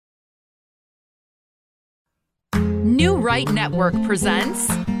New Right Network presents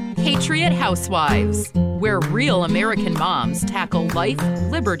Patriot Housewives, where real American moms tackle life,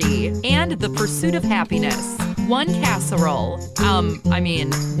 liberty, and the pursuit of happiness. One casserole,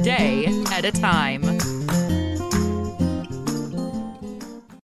 day at a time.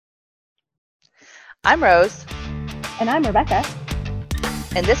 I'm Rose. And I'm Rebecca.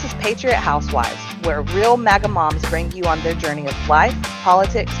 And this is Patriot Housewives, where real MAGA moms bring you on their journey of life,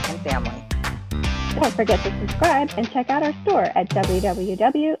 politics, and family. Don't forget to subscribe and check out our store at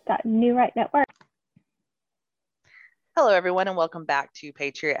www.newrightnetwork. Hello, everyone, and welcome back to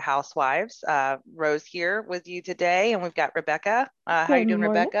Patriot Housewives. Rose here with you today, and we've got Rebecca. How are you doing,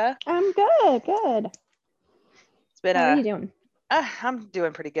 morning. Rebecca? I'm good. It's been How are you doing? I'm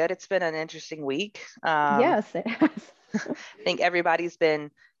doing pretty good. It's been an interesting week. Yes, it has. I think everybody's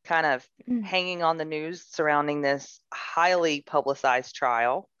been kind of hanging on the news surrounding this highly publicized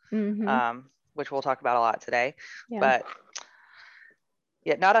trial, which we'll talk about a lot today. Yeah. But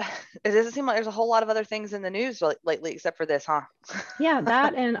yeah, it doesn't seem like there's a whole lot of other things in the news lately except for this, huh? Yeah,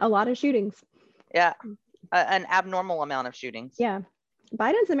 that and a lot of shootings. Yeah, an abnormal amount of shootings. Yeah.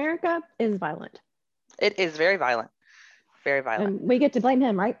 Biden's America is violent. It is very violent. Very violent. And we get to blame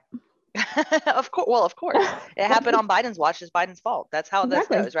him, right? Of course. It happened on Biden's watch. It's Biden's fault. That's how this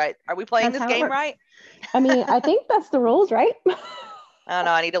goes, right? Are we playing this game right? I mean, I think that's the rules, right? I don't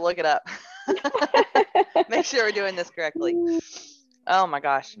know. I need to look it up. Make sure we're doing this correctly. Oh my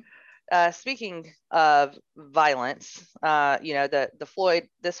gosh. Speaking of violence, George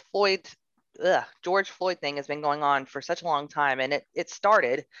Floyd thing has been going on for such a long time, and it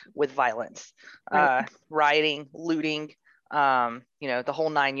started with violence, right. Rioting, looting, the whole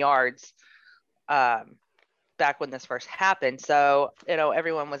 9 yards, back when this first happened. So,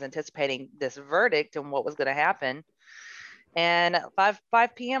 everyone was anticipating this verdict and what was going to happen. And at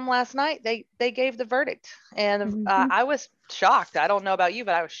 5 p.m. last night, they gave the verdict. And I was shocked. I don't know about you,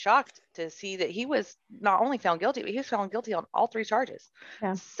 but I was shocked to see that he was not only found guilty, but he was found guilty on all 3 charges.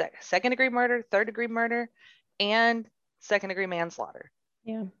 Yeah. Second-degree murder, third-degree murder, and second-degree manslaughter.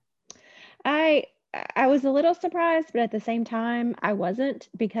 Yeah. I was a little surprised, but at the same time, I wasn't,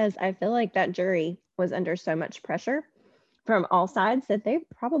 because I feel like that jury was under so much pressure from all sides that they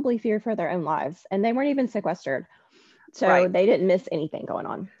probably feared for their own lives, and they weren't even sequestered. So They didn't miss anything going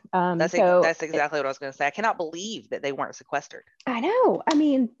on. That's exactly what I was going to say. I cannot believe that they weren't sequestered. I know. I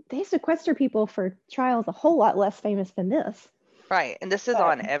mean, they sequester people for trials a whole lot less famous than this. Right. And this is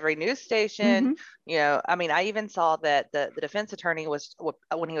on every news station. I even saw that the defense attorney was,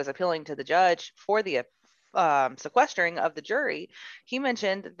 when he was appealing to the judge for the sequestering of the jury, he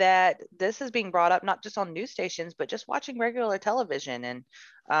mentioned that this is being brought up not just on news stations, but just watching regular television. And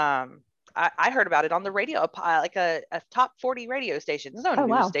I heard about it on the radio, like a top 40 radio station. There's no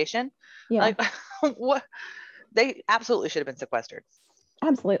news station. Yeah. Like, what? They absolutely should have been sequestered.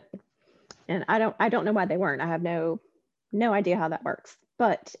 Absolutely. And I don't know why they weren't. I have no idea how that works,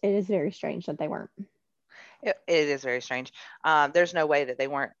 but it is very strange that they weren't. It is very strange. There's no way that they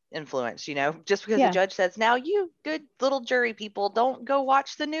weren't influenced, just because the judge says, now you good little jury people, don't go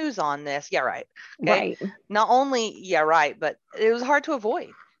watch the news on this. Yeah, right. Okay. Right. Not only, yeah, right, but it was hard to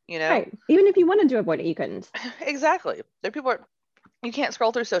avoid, Right. Even if you wanted to avoid it, you couldn't. Exactly. You can't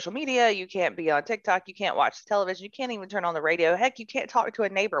scroll through social media. You can't be on TikTok. You can't watch television. You can't even turn on the radio. Heck, you can't talk to a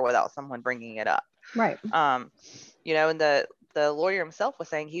neighbor without someone bringing it up. Right. And the lawyer himself was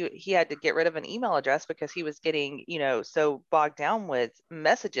saying he had to get rid of an email address because he was getting, so bogged down with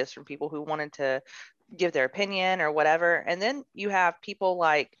messages from people who wanted to give their opinion or whatever. And then you have people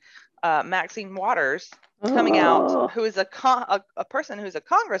like Maxine Waters coming out, who is a person who's a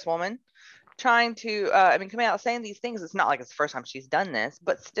congresswoman, trying to coming out saying these things. It's not like it's the first time she's done this,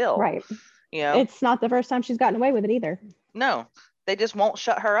 but still, right. It's not the first time she's gotten away with it either. No, they just won't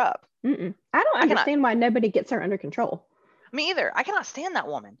shut her up. I don't understand why nobody gets her under control. Me either. I cannot stand that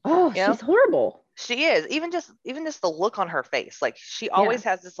woman. Oh, she's horrible. She is. Even just the look on her face. Like, she always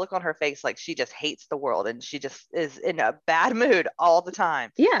has this look on her face, like she just hates the world and she just is in a bad mood all the time.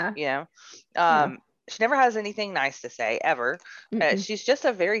 Yeah. She never has anything nice to say ever. She's just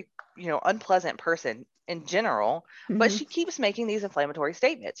a very, unpleasant person in general, but she keeps making these inflammatory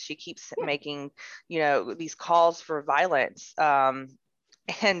statements. She keeps making, these calls for violence.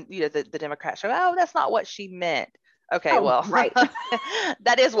 And, the Democrats show, oh, that's not what she meant. Okay, right.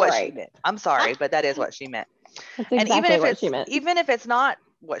 That is what she meant. I'm sorry, but that is what she meant. That's exactly what she meant. Even if it's not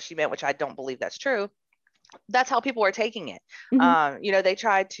what she meant, which I don't believe that's true, that's how people are taking it. They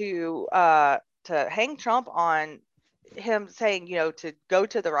tried to hang Trump on him saying, to go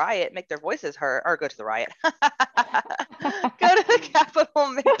to the riot, make their voices heard, or go to the riot, go to the Capitol,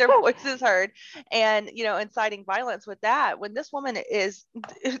 make their voices heard, and, inciting violence with that, when this woman it's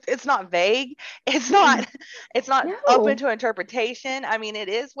not vague. It's not open to interpretation. I mean, it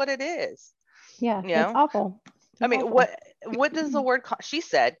is what it is. Yeah, it's awful. I mean, what does the word, she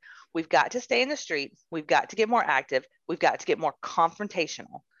said, we've got to stay in the street. We've got to get more active. We've got to get more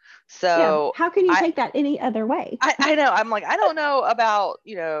confrontational. So how can you take that any other way? I know. I'm like, I don't know about,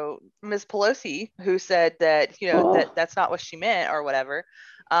 Ms. Pelosi, who said that, that's not what she meant or whatever.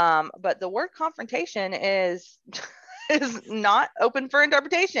 But the word confrontation is not open for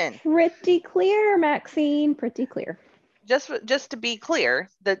interpretation. Pretty clear, Maxine, pretty clear. Just to be clear,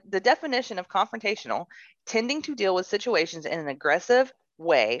 the definition of confrontational, tending to deal with situations in an aggressive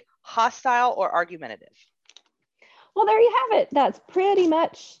way, hostile or argumentative. Well, there you have it. That's pretty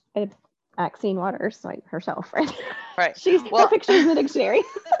much Maxine Waters, like herself, right? Right. Her picture is in the dictionary.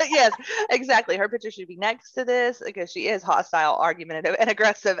 Yes, exactly. Her picture should be next to this because she is hostile, argumentative, and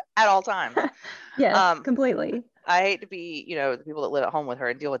aggressive at all times. Yes, completely. I hate to be, the people that live at home with her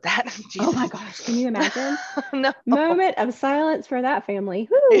and deal with that. Oh my gosh, can you imagine? No. Moment of silence for that family.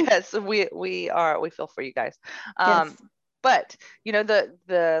 Woo. Yes, we feel for you guys. Yes. But,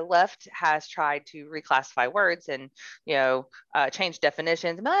 the left has tried to reclassify words and, change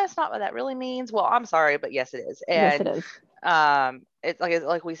definitions. No, that's not what that really means. Well, I'm sorry, but yes, it is. And, yes, it is. It's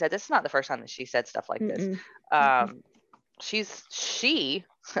like we said, this is not the first time that she said stuff like this. She,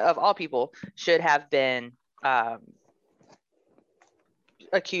 of all people, should have been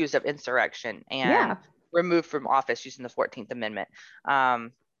accused of insurrection and removed from office using the 14th Amendment.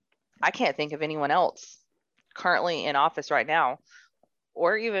 I can't think of anyone else currently in office right now,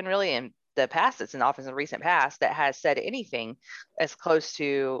 or even really in the past that's in office in the recent past, that has said anything as close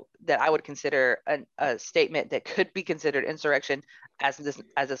to that I would consider a statement that could be considered insurrection as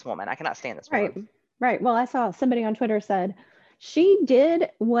this woman. I cannot stand this woman. Right. Well, I saw somebody on Twitter said she did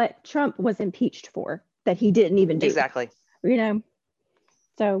what Trump was impeached for, that he didn't even do. Exactly.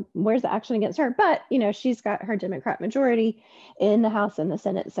 So where's the action against her? But, she's got her Democrat majority in the House and the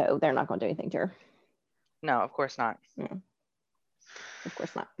Senate, so they're not going to do anything to her. No, of course not. No, of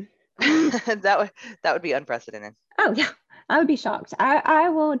course not. That would be unprecedented. Oh yeah, I would be shocked. I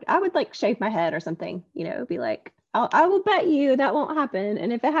would like shave my head or something. Be like, I will bet you that won't happen,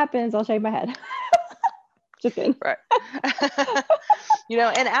 and if it happens, I'll shave my head. Just kidding. Right.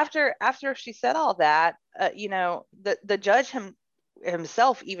 And after she said all that, the judge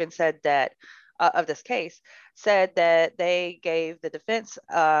himself even said that of this case said that they gave the defense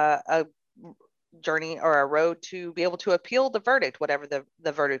a journey or a road to be able to appeal the verdict, whatever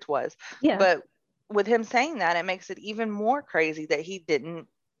the verdict was. Yeah. But with him saying that, it makes it even more crazy that he didn't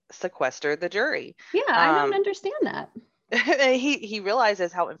sequester the jury. Yeah, I don't understand that. He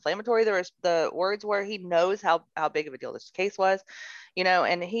realizes how inflammatory the words were. He knows how big of a deal this case was,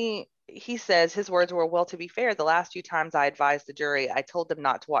 and he says his words were, well, to be fair, the last few times I advised the jury, I told them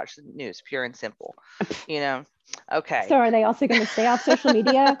not to watch the news, pure and simple. Okay. So are they also going to stay off social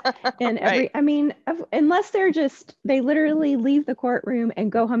media? And Right. I mean, unless they literally leave the courtroom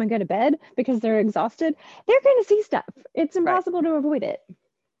and go home and go to bed because they're exhausted, they're going to see stuff. It's impossible to avoid it.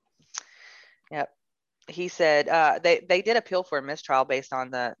 Yep. He said they did appeal for a mistrial based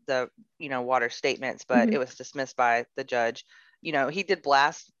on the Waters statements, but it was dismissed by the judge. He did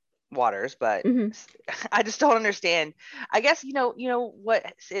blast Waters, but I just don't understand. I guess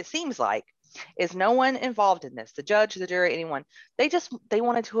what it seems like is no one involved in this, the judge, the jury, anyone, they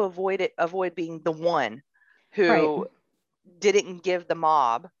wanted to avoid being the one who didn't give the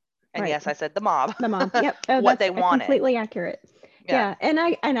mob, and yes, I said the mob, yep. what they wanted. Completely accurate. Yeah. And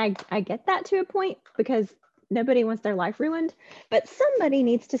I get that to a point, because nobody wants their life ruined, but somebody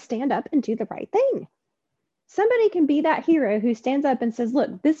needs to stand up and do the right thing. Somebody can be that hero who stands up and says,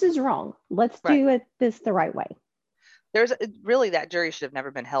 look, this is wrong, let's do this the right way. There's really, that jury should have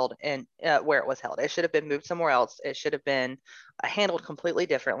never been held in where it was held. It should have been moved somewhere else. It should have been handled completely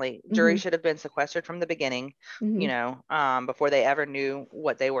differently. Jury should have been sequestered from the beginning, before they ever knew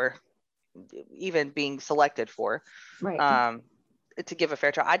what they were even being selected for, to give a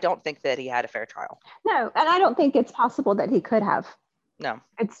fair trial. I don't think that he had a fair trial. No, and I don't think it's possible that he could have. No.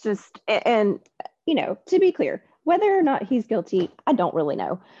 It's just, and to be clear, whether or not he's guilty, I don't really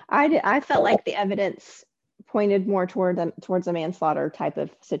know. I felt like the evidence pointed more towards a manslaughter type of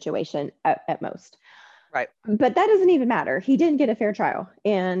situation at most. Right. But that doesn't even matter. He didn't get a fair trial,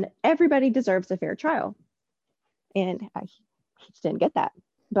 and everybody deserves a fair trial. And he just didn't get that.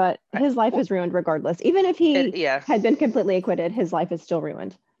 But his life is ruined regardless. Even if he had been completely acquitted, his life is still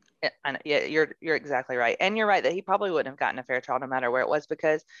ruined. Yeah, you're exactly right, and you're right that he probably wouldn't have gotten a fair trial no matter where it was,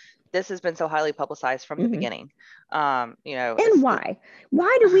 because this has been so highly publicized from the beginning. And why?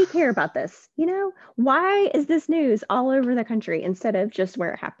 Why do we care about this? Why is this news all over the country instead of just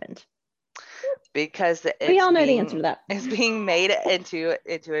where it happened? Because we all know the answer to that. It's being made into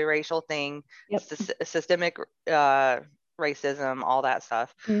a racial thing. Yep. Systemic racism, all that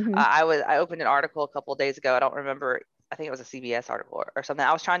stuff. Mm-hmm. I opened an article a couple of days ago. I don't remember. I think it was a CBS article or something.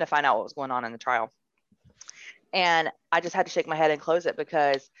 I was trying to find out what was going on in the trial, and I just had to shake my head and close it,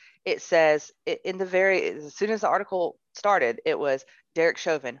 because it says as soon as the article started, it was Derek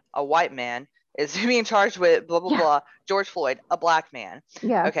Chauvin, a white man, is being charged with blah blah blah. George Floyd, a black man.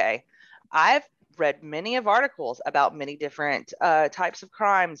 Yeah. Okay. I've read many of articles about many different types of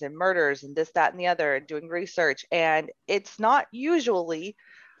crimes and murders and this, that, and the other, and doing research. And it's not usually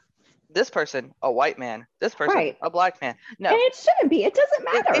this person, a white man, this person, a black man. No. And it shouldn't be. It doesn't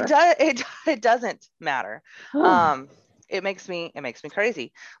matter. It doesn't matter. It makes me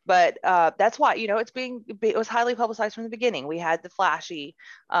crazy. But that's why, it was highly publicized from the beginning. We had the flashy,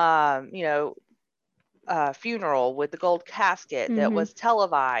 funeral with the gold casket that was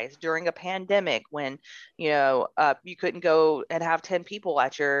televised during a pandemic when you couldn't go and have 10 people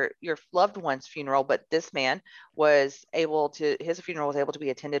at your loved one's funeral, but this man his funeral was able to be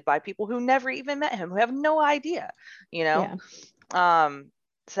attended by people who never even met him, who have no idea.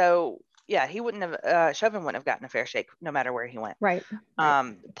 So yeah, he wouldn't have Chauvin wouldn't have gotten a fair shake no matter where he went. Right.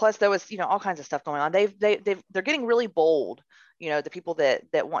 Plus there was all kinds of stuff going on. They're getting really bold, the people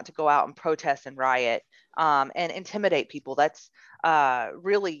that want to go out and protest and riot and intimidate people. That's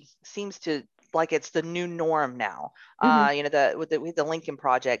really seems to like it's the new norm now. With the Lincoln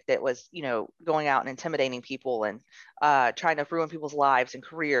Project that was going out and intimidating people and trying to ruin people's lives and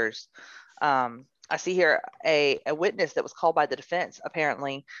careers. I see here a witness that was called by the defense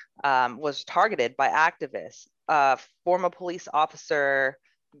apparently was targeted by activists. Former police officer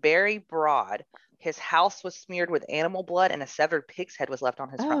Barry Broad, his house was smeared with animal blood and a severed pig's head was left on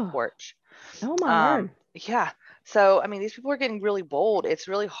his front porch. Oh my word. Yeah. So, I mean, these people are getting really bold. It's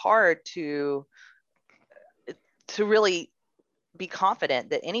really hard to really be confident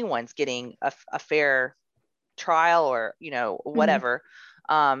that anyone's getting a fair trial or, whatever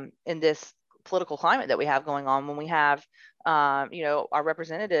in this political climate that we have going on, when we have our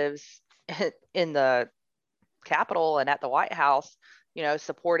representatives in the Capitol and at the White House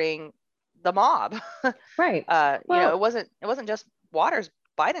supporting the mob. Right. It wasn't just Waters.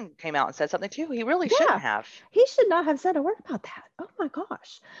 Biden came out and said something too. He really shouldn't have. He should not have said a word about that. Oh my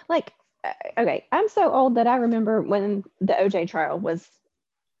gosh. Like, okay, I'm so old that I remember when the OJ trial was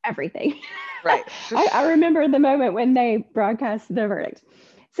everything. Right. I remember the moment when they broadcast the verdict.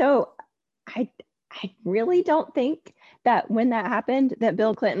 So I really don't think that when that happened, that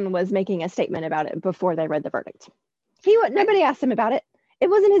Bill Clinton was making a statement about it before they read the verdict. Nobody asked him about it. It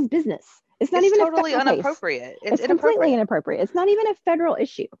wasn't his business. It's not even totally inappropriate. It's completely inappropriate. It's not even a federal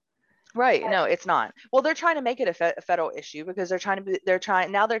issue. Right. No, it's not. Well, they're trying to make it a federal issue because they're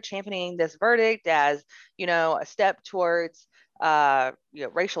championing this verdict as, a step towards,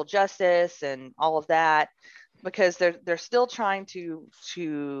 racial justice and all of that, because they're still trying to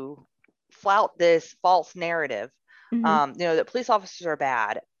flout this false narrative. That police officers are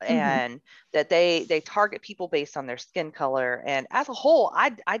bad and that they target people based on their skin color. And as a whole,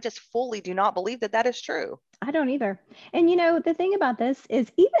 I just fully do not believe that is true. I don't either. And the thing about this is,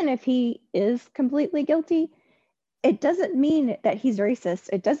 even if he is completely guilty, it doesn't mean that he's racist.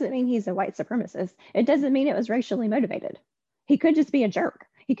 It doesn't mean he's a white supremacist. It doesn't mean it was racially motivated. He could just be a jerk.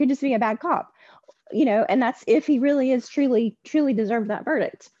 He could just be a bad cop, and that's if he really is truly deserved that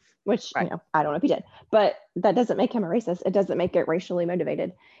verdict. Which, I don't know if he did, but that doesn't make him a racist. It doesn't make it racially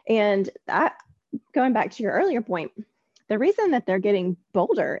motivated. And that, going back to your earlier point, the reason that they're getting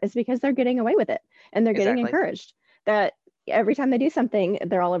bolder is because they're getting away with it and they're getting encouraged. That every time they do something,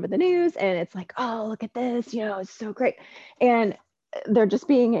 they're all over the news and it's like, oh, look at this, it's so great. And they're just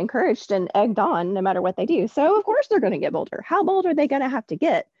being encouraged and egged on no matter what they do. So of course they're going to get bolder. How bold are they going to have to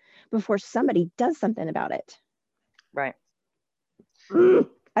get before somebody does something about it? Right.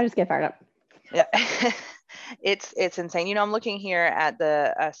 I just get fired up. Yeah. It's insane. I'm looking here at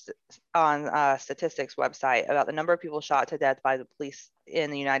the statistics website about the number of people shot to death by the police in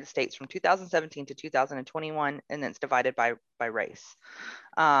the United States from 2017 to 2021, and then it's divided by race.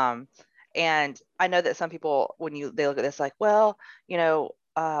 And I know that some people, when they look at this, like, well,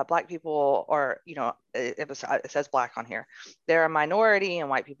 Black people, or it says Black on here, they're a minority and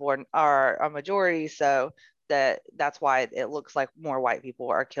white people are a majority, so that's why it looks like more white people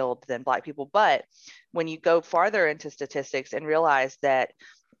are killed than Black people. But when you go farther into statistics and realize that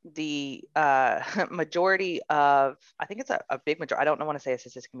the majority of, I think it's a big majority, I don't want to say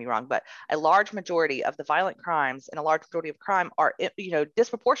this can be wrong, but a large majority of the violent crimes and a large majority of crime are,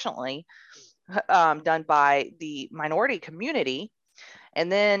 disproportionately done by the minority community.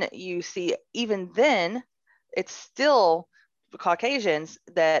 And then you see, even then, it's still Caucasians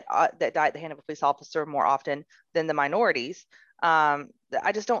that die at the hand of a police officer more often than the minorities. I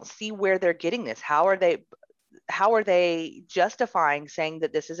just don't see where they're getting this. How are they justifying saying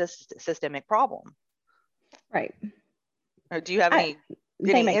that this is a systemic problem? Right. Do you have any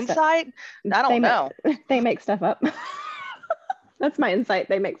insight? I don't know. They make stuff up. That's my insight.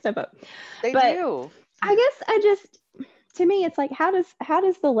 They make stuff up. They do. I guess to me, it's like, how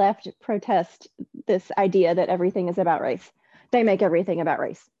does the left protest this idea that everything is about race? They make everything about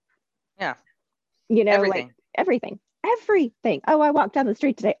race. Yeah. Everything. Like everything. Oh, I walked down the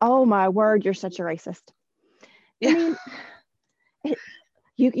street today. Oh my word, you're such a racist. Yeah. I mean,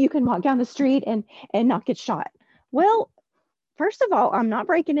 you can walk down the street and not get shot. Well, first of all, I'm not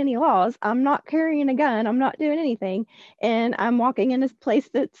breaking any laws. I'm not carrying a gun. I'm not doing anything. And I'm walking in a place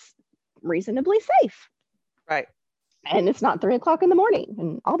that's reasonably safe. Right. And it's not 3 o'clock in the morning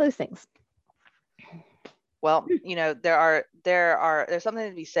and all those things. Well, there's something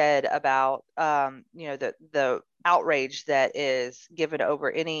to be said about, the outrage that is given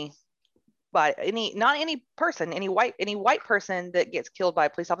over any white person that gets killed by a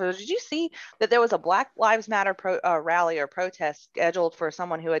police officer. Did you see that there was a Black Lives Matter rally or protest scheduled for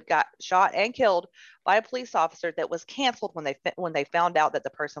someone who had got shot and killed by a police officer that was canceled when they found out that the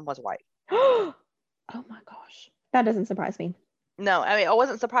person was white? Oh my gosh, that doesn't surprise me. No, I mean, I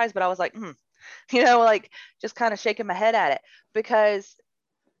wasn't surprised, but I was like, like just kind of shaking my head at it, because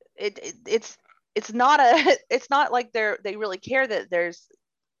it's not like they really care that there's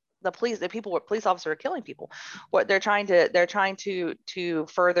police officers are killing people. What they're trying to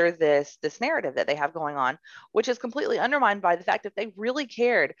further this narrative that they have going on, which is completely undermined by the fact that they really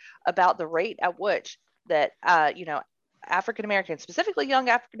cared about the rate at which that African Americans, specifically young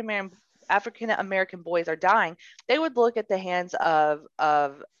African American boys, are dying. They would look at the hands of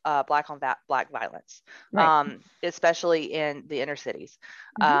black on black violence, right. Especially in the inner cities,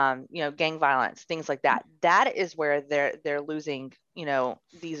 gang violence, things like that. That is where they're losing,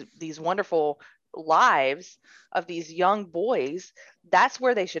 these wonderful lives of these young boys. That's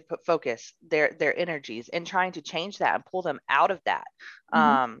where they should focus their energies in trying to change that and pull them out of that.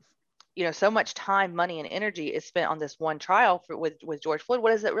 So much time, money, and energy is spent on this one trial with George Floyd.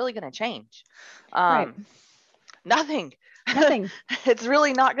 What is it really going to change? Right. Nothing. It's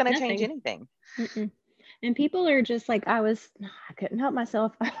really not going to change anything. Mm-mm. And people are just like, I couldn't help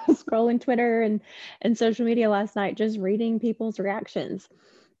myself. I was scrolling Twitter and social media last night, just reading people's reactions.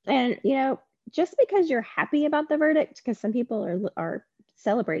 And, just because you're happy about the verdict, because some people are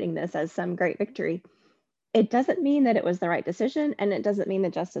celebrating this as some great victory, it doesn't mean that it was the right decision, and it doesn't mean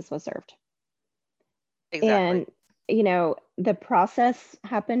that justice was served. Exactly. And, the process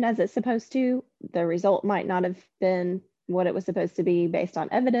happened as it's supposed to. The result might not have been what it was supposed to be based on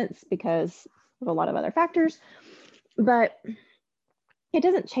evidence because of a lot of other factors, but it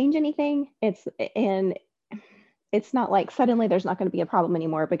doesn't change anything. It's not like suddenly there's not going to be a problem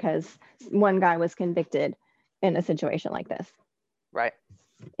anymore because one guy was convicted in a situation like this. Right.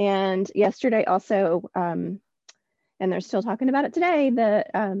 And yesterday also, and they're still talking about it today,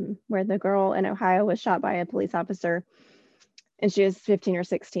 where the girl in Ohio was shot by a police officer, and she was 15 or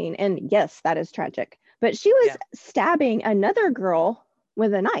 16. And yes, that is tragic. But she was stabbing another girl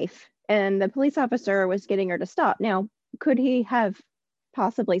with a knife, and the police officer was getting her to stop. Now, could he have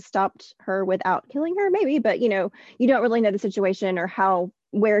possibly stopped her without killing her? Maybe, but you don't really know the situation or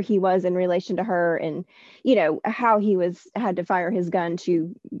where he was in relation to her, and how he had to fire his gun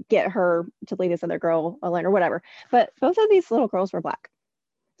to get her to leave this other girl alone or whatever. But both of these little girls were Black.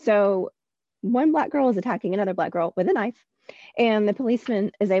 So one Black girl is attacking another Black girl with a knife, and the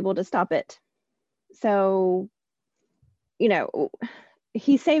policeman is able to stop it. So,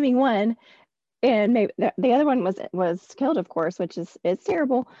 he's saving one, and maybe the other one was killed, of course, which is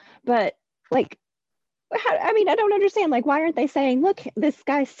terrible. But like, I don't understand. Like, why aren't they saying, look, this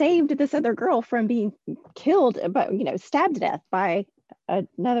guy saved this other girl from being killed, but stabbed to death by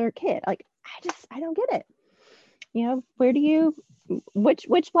another kid? Like, I don't get it.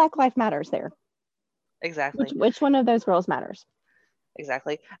 Which Black life matters there? Exactly. Which one of those girls matters?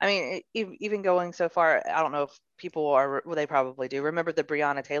 Exactly. I mean, even going so far, I don't know if people they probably do remember the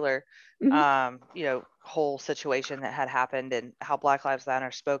Breonna Taylor, whole situation that had happened, and how Black Lives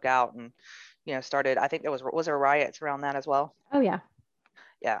Matter spoke out and, started, I think was there riots around that as well? Oh yeah.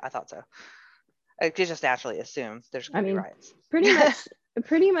 Yeah, I thought so. I could just naturally assume there's going to be riots. Pretty much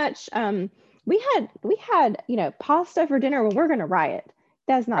pretty much, we had, pasta for dinner. Well, we're going to riot.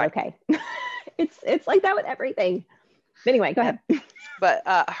 That's not Right. okay. It's like that with everything. Anyway, go ahead. But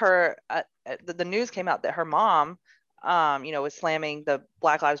the news came out that her mom, was slamming the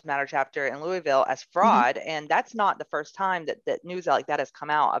Black Lives Matter chapter in Louisville as fraud, and that's not the first time that news like that has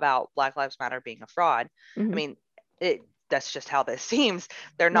come out about Black Lives Matter being a fraud. I mean, that's just how this seems.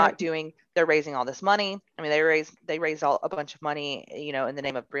 They're not Right. they're raising all this money. I mean, they raised a bunch of money, in the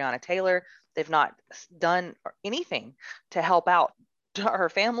name of Breonna Taylor. They've not done anything to help out her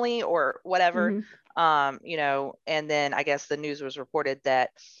family or whatever. And then I guess the news was reported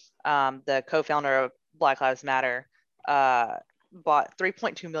that the co-founder of Black Lives Matter bought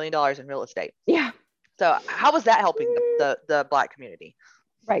 $3.2 million in real estate. Yeah. So how was that helping the Black community?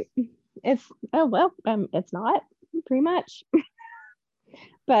 Right. It's not pretty much.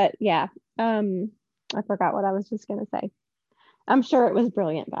 But yeah, I forgot what I was just gonna say. I'm sure it was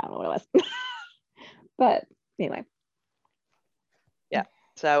brilliant, but I don't know what it was. But anyway. Yeah.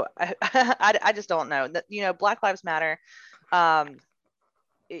 So I just don't know that, Black Lives Matter.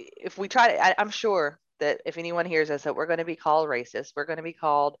 If we try to, I'm sure that if anyone hears us, that we're going to be called racist, we're going to be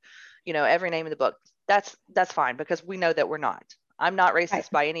called, every name in the book. That's fine, because we know that we're not. I'm not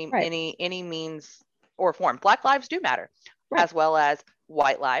racist by any means or form. Black lives do matter, as well as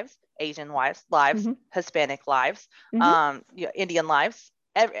white lives, Asian lives, Hispanic lives, Indian lives,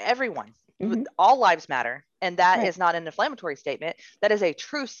 everyone. All lives matter. And that is not an inflammatory statement. That is a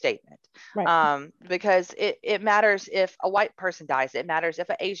true statement. Because it matters if a white person dies. It matters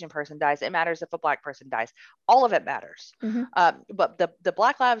if an Asian person dies. It matters if a Black person dies. All of it matters. But the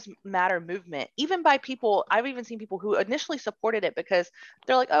Black Lives Matter movement, even by people, I've even seen people who initially supported it because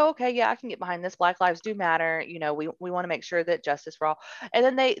they're like, oh, okay, yeah, I can get behind this. Black lives do matter. We want to make sure that justice for all. And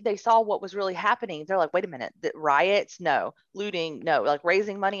then they saw what was really happening. They're like, wait a minute, the riots, no. Looting, no. Like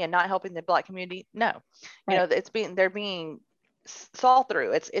raising money and not helping the Black community, no. They're being saw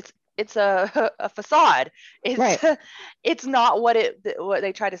through. It's a facade. It's not what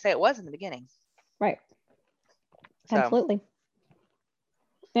they tried to say it was in the beginning. Right. So. Absolutely.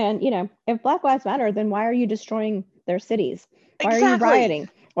 And if Black Lives Matter, then why are you destroying their cities? Why are you rioting?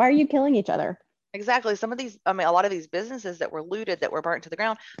 Why are you killing each other? Exactly. Some of these, a lot of these businesses that were looted, that were burnt to the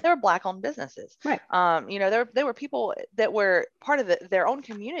ground, they were Black-owned businesses. Right. There were people that were part of their own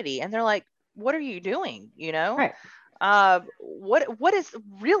community, and they're like, what are you doing? Right. What is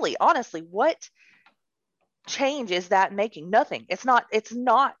really, honestly, what change is that making? Nothing. It's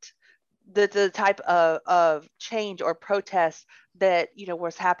not the type of change or protest that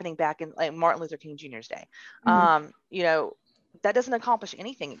was happening back in like Martin Luther King Jr.'s day. That doesn't accomplish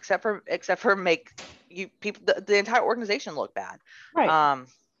anything except for make you people the entire organization look bad. Right.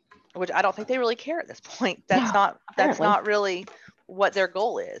 Which I don't think they really care at this point. That's not really what their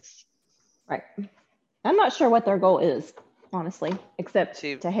goal is. Right. I'm not sure what their goal is, honestly, except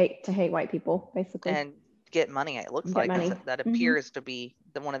to hate white people, basically. And get money. It looks like that appears to be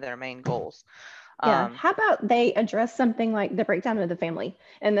one of their main goals. Yeah. How about they address something like the breakdown of the family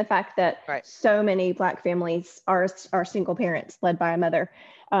and the fact that so many Black families are single parents led by a mother.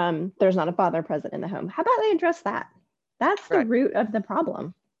 There's not a father present in the home. How about they address that? That's the root of the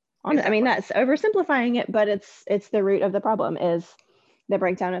problem. Exactly. I mean, that's oversimplifying it, but it's the root of the problem is the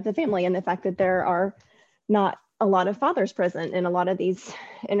breakdown of the family and the fact that there are not a lot of fathers present in a lot of these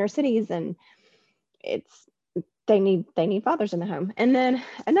inner cities, and they need fathers in the home. And then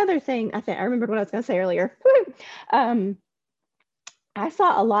another thing, I remembered what I was going to say earlier. I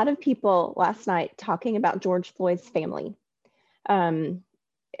saw a lot of people last night talking about George Floyd's family.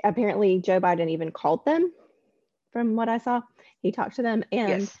 Apparently Joe Biden even called them. From what I saw, he talked to them,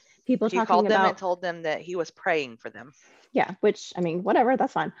 and people talking about. He called them and told them that he was praying for them. Yeah, which, I mean, whatever,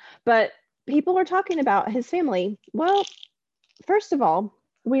 that's fine. But people are talking about his family. Well, first of all,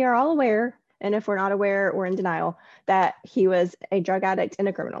 we are all aware, and if we're not aware, we're in denial, that he was a drug addict and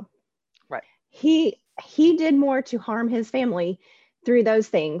a criminal. Right. He did more to harm his family through those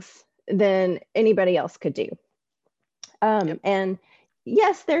things than anybody else could do. And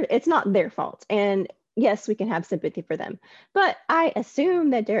yes, it's not their fault. And yes, we can have sympathy for them. But I assume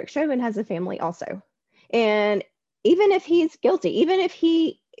that Derek Chauvin has a family also. And even if he's guilty, even if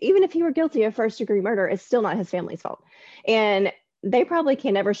he were guilty of first-degree murder, it's still not his family's fault. And they probably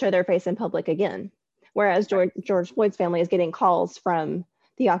can never show their face in public again. Whereas George Floyd's family is getting calls from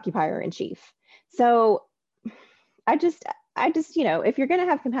the occupier in chief. So I just, if you're going to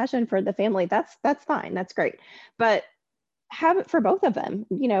have compassion for the family, that's fine. That's great. But have it for both of them.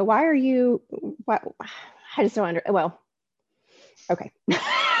 Why are you, I just don't well, okay.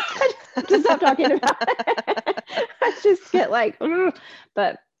 Just stop talking about it. I just get like, ugh.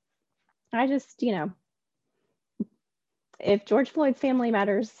 But I just, if George Floyd's family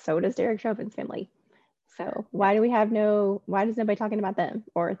matters, so does Derek Chauvin's family. So why does nobody talking about them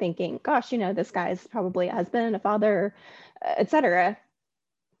or thinking, gosh, this guy's probably a husband, a father, etc.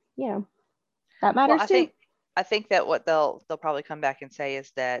 That matters Well, too. I think that what they'll probably come back and say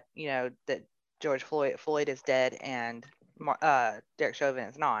is that, that George Floyd is dead and Derek Chauvin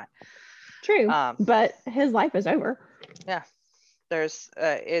is not. True, but his life is over. Yeah.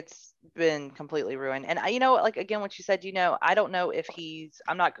 It's been completely ruined. And like, again, what you said, I don't know if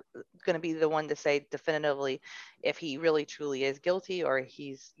I'm not going to be the one to say definitively if he really truly is guilty or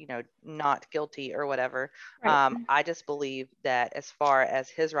he's, not guilty or whatever. Right. I just believe that as far as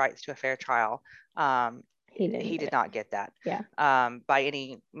his rights to a fair trial, he did not get that. Yeah. By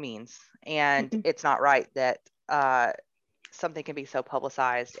any means. And Mm-mm. it's not right that, something can be so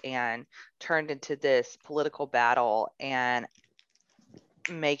publicized and turned into this political battle and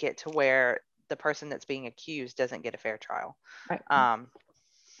make it to where the person that's being accused doesn't get a fair trial. Right.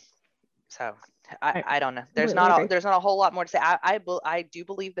 So Right. I don't know. There's not a whole lot more to say. I do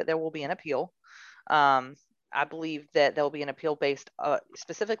believe that there will be an appeal. I believe that there will be an appeal based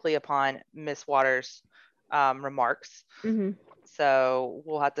specifically upon Miss Waters' remarks. Mm-hmm. So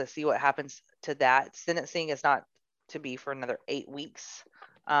we'll have to see what happens to that. Sentencing is not to be for another 8 weeks.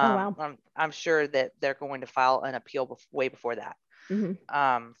 Oh, wow. I'm sure that they're going to file an appeal way before that.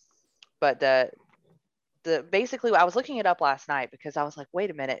 Mm-hmm. But the basically, I was looking it up last night because I was like,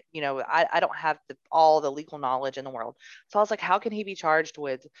 wait a minute, I don't have all the legal knowledge in the world. So I was like, how can he be charged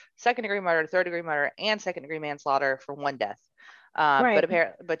with second-degree murder, third-degree murder, and second-degree manslaughter for one death? Right. But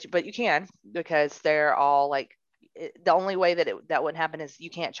apparently, but you can, because they're all like, the only way that that wouldn't happen is you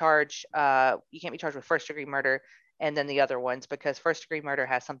can't be charged with first-degree murder and then the other ones, because first-degree murder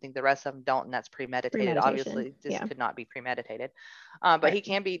has something the rest of them don't, and that's premeditated. Obviously, this could not be premeditated. But right. He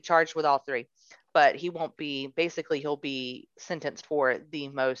can be charged with all three, but he won't be. Basically, he'll be sentenced for the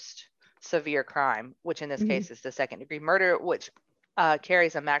most severe crime, which in this case is the second-degree murder, which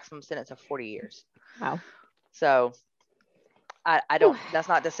carries a maximum sentence of 40 years. Wow. So I don't. That's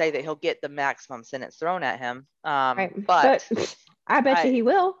not to say that he'll get the maximum sentence thrown at him. Right. But I bet you he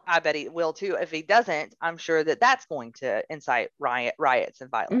will. I bet he will too. If he doesn't, I'm sure that that's going to incite riots and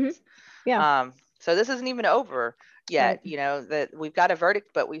violence. Yeah. So this isn't even over yet. Right. That we've got a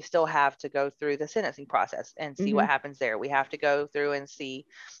verdict, but we still have to go through the sentencing process and see what happens there. We have to go through and see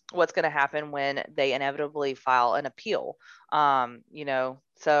what's going to happen when they inevitably file an appeal.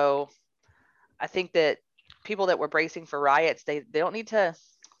 So I think that people that were bracing for riots, they don't need to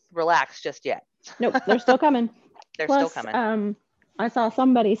relax just yet. Nope, they're still coming. Still coming. I saw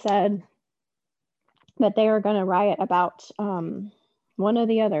somebody said that they were going to riot about one of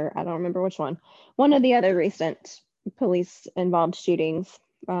the other, I don't remember which one of the other recent police involved shootings,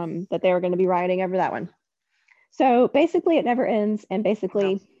 that they were going to be rioting over that one. So basically it never ends, and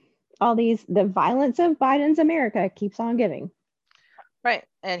basically the violence of Biden's America keeps on giving. Right,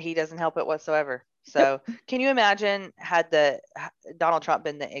 and he doesn't help it whatsoever. So Can you imagine had Donald Trump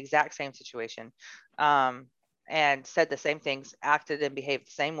been the exact same situation, and said the same things, acted and behaved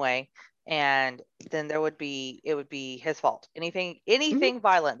the same way, and then it would be his fault. Anything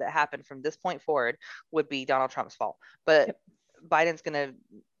violent that happened from this point forward would be Donald Trump's fault. But Biden's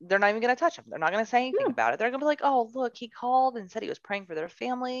they're not even gonna touch him. They're not gonna say anything about it. They're gonna be like, oh, look, he called and said he was praying for their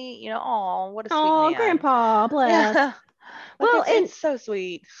family. Oh, what a sweet man. Grandpa, bless. Yeah. Well, it's so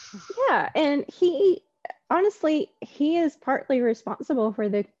sweet. Yeah, and he is partly responsible for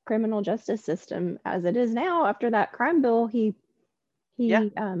the criminal justice system as it is now after that crime bill he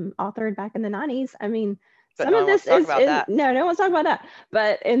authored back in the 90s. I mean, but some of this is no one's talking about that.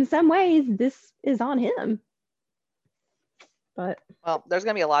 But in some ways, this is on him. But there's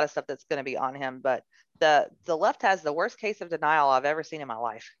going to be a lot of stuff that's going to be on him. But the left has the worst case of denial I've ever seen in my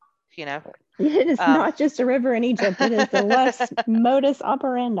life. It is not just a river in Egypt. It is the left modus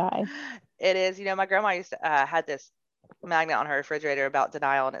operandi. It is. My grandma used to had this magnet on her refrigerator about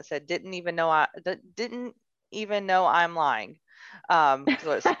denial, and it said, didn't even know I'm lying.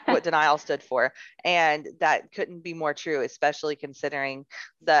 What denial stood for. And that couldn't be more true, especially considering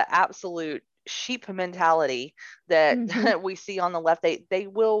the absolute sheep mentality that we see on the left. They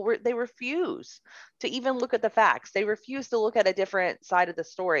refuse to even look at the facts. They refuse to look at a different side of the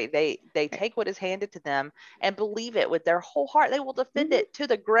story. They take what is handed to them and believe it with their whole heart. They will defend it to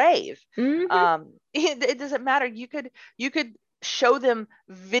the grave. It doesn't matter. You could show them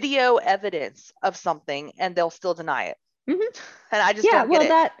video evidence of something and they'll still deny it. And I just don't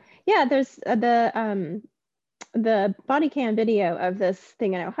get it. There's the body cam video of this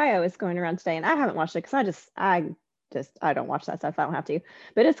thing in Ohio is going around today, and I haven't watched it because I just I don't watch that stuff. I don't have to.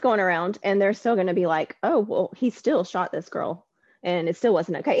 But it's going around and they're still going to be like, "Oh, well, he still shot this girl and it still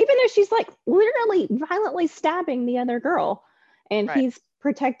wasn't okay." Even though she's like literally violently stabbing the other girl and Right. he's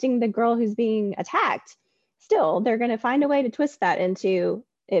protecting the girl who's being attacked. Still, they're going to find a way to twist that into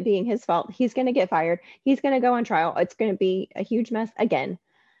it being his fault. He's going to get fired. He's going to go on trial. It's going to be a huge mess again.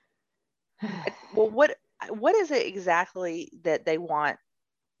 Well, what is it exactly that they want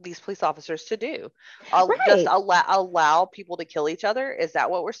these police officers to do? Just Right. allow people to kill each other? Is that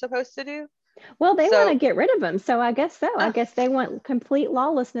what we're supposed to do? Well, they want to So, get rid of him. So I guess so. I uh, guess they want complete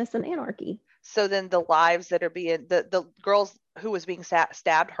lawlessness and anarchy. so then the lives that are being the girls who was being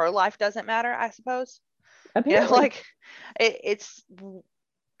stabbed, her life doesn't matter, I suppose. Apparently. Like it's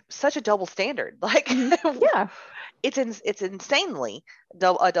such a double standard. Like Yeah. it's insanely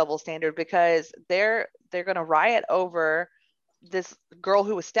a double standard because they're going to riot over this girl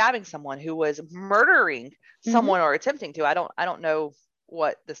who was stabbing someone, who was murdering someone or attempting to. I don't know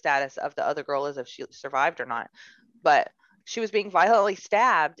what the status of the other girl is, if she survived or not, but she was being violently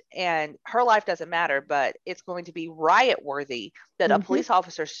stabbed and her life doesn't matter, but it's going to be riot worthy that a police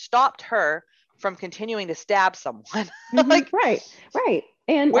officer stopped her from continuing to stab someone. Like, right.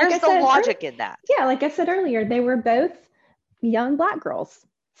 And where's like the logic in that? Yeah, like I said earlier, they were both young Black girls.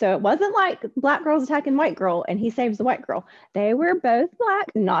 So it wasn't like Black girls attacking white girl and he saves the white girl. They were both Black.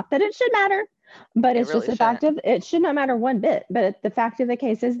 Not that it should matter, but it's really just the fact shouldn't. of it should not matter one bit. But the fact of the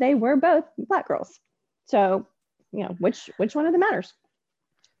case is they were both Black girls. So, which one of them matters?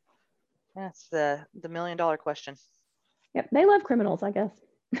 That's the $1 million question. Yep, they love criminals, I guess.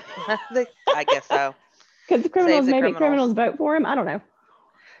 I guess so. Because criminals vote for him. I don't know.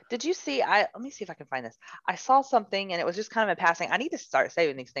 Did you see? Let me see if I can find this. I saw something and it was just kind of in passing. I need to start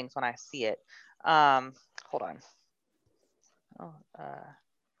saving these things when I see it. Hold on.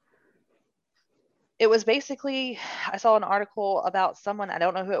 It was basically, I saw an article about someone, I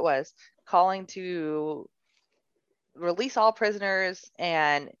don't know who it was, calling to release all prisoners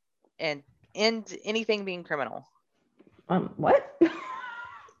and end anything being criminal. What?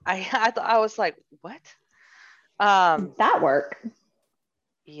 I was like, what? That work?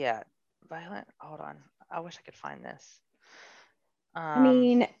 Yeah, violent. Hold on. I wish I could find this. I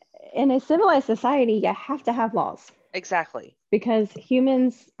mean, in a civilized society, you have to have laws. Exactly. Because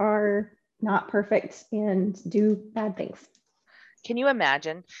humans are not perfect and do bad things. Can you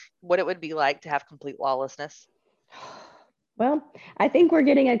imagine what it would be like to have complete lawlessness? Well, I think we're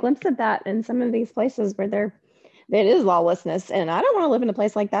getting a glimpse of that in some of these places where there is lawlessness, and I don't want to live in a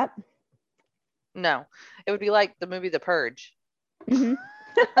place like that. No, it would be like the movie The Purge.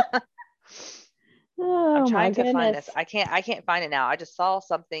 Oh, I'm trying to find this. I can't find it now. I just saw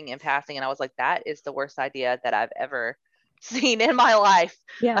something in passing and I was like, that is the worst idea that I've ever seen in my life.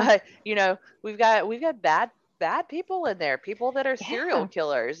 Yeah. We've got bad people in there, people that are serial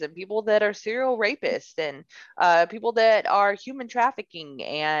killers and people that are serial rapists and people that are human trafficking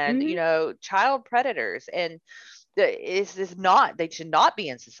and child predators, and they should not be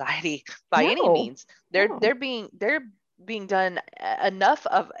in society by any means. They're being done enough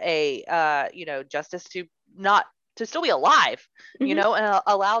of a justice to not to still be alive, and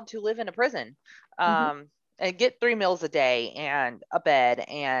allowed to live in a prison, and get 3 meals a day and a bed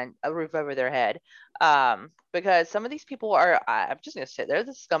and a roof over their head, because some of these people I'm just going to say, they're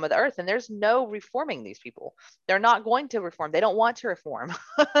the scum of the earth, and there's no reforming these people. They're not going to reform. They don't want to reform.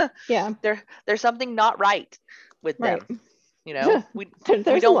 Yeah. There's something not right with them. There's we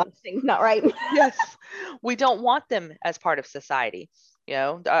a don't, lot of things not right. Yes, we don't want them as part of society.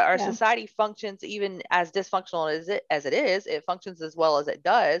 Our society functions, even as dysfunctional as it is, it functions as well as it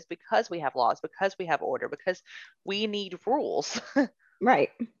does because we have laws, because we have order, because we need rules. Right.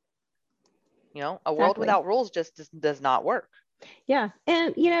 A world without rules just does not work. Yeah.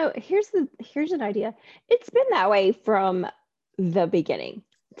 And here's an idea. It's been that way from the beginning.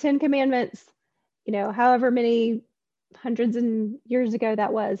 10 Commandments, however many hundreds and years ago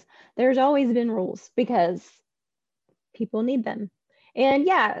that was, there's always been rules because people need them. And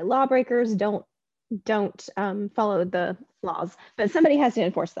lawbreakers don't follow the laws, but somebody has to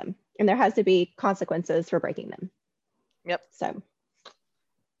enforce them, and there has to be consequences for breaking them. Yep. So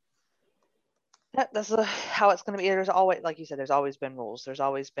that's how it's going to be. There's always, like you said, there's always been rules. There's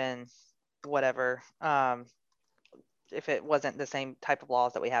always been whatever. If it wasn't the same type of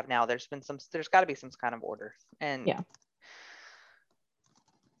laws that we have now, there's got to be some kind of order. And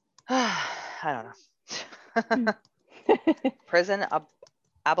I don't know. Prison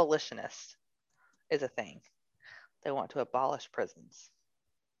abolitionist is a thing. They want to abolish prisons.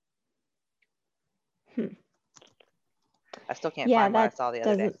 I still can't find what I saw the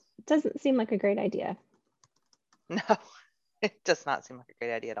other day. Doesn't seem like a great idea. No, it does not seem like a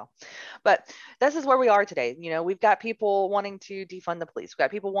great idea at all. But this is where we are today. We've got people wanting to defund the police. We've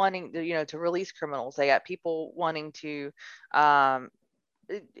got people wanting to, to release criminals. They got people wanting to um,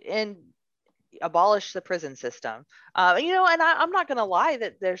 and abolish the prison system. And I'm not going to lie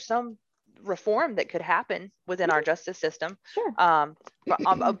that there's some reform that could happen within our justice system. Sure.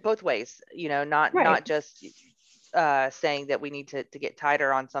 Both ways, not Right. not just saying that we need to get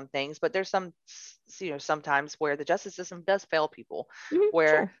tighter on some things, but there's some, sometimes where the justice system does fail people,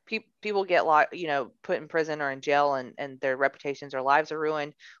 where people get put in prison or in jail, and their reputations or lives are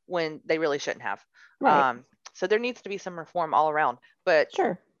ruined when they really shouldn't have. Right. So there needs to be some reform all around. But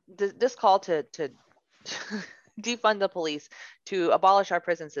Sure. This call to defund the police, to abolish our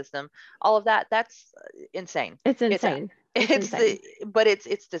prison system, all of that's insane. It's insane. But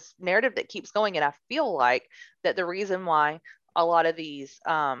it's this narrative that keeps going, and I feel like that the reason why a lot of these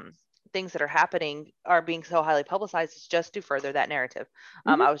things that are happening are being so highly publicized is just to further that narrative.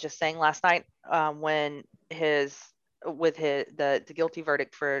 I was just saying last night, when the guilty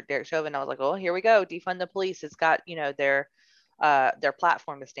verdict for Derek Chauvin, I was like, oh, here we go, defund the police. It's got their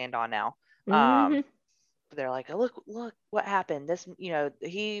platform to stand on now. They're like, oh, look what happened. This,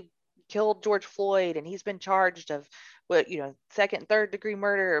 he killed George Floyd, and he's been charged of what, second, third degree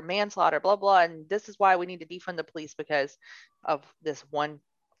murder or manslaughter, blah blah, and this is why we need to defund the police because of this one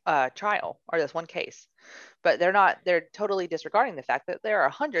trial or this one case. But they're totally disregarding the fact that there are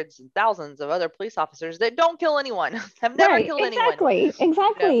hundreds and thousands of other police officers that don't kill anyone, have never killed anyone.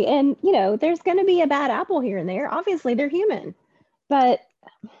 Exactly. And there's going to be a bad apple here and there. Obviously they're human, but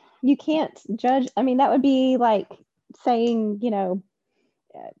you can't judge. I mean, that would be like saying,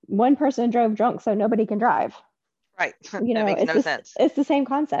 one person drove drunk, so nobody can drive. Right. That makes no sense. It's the same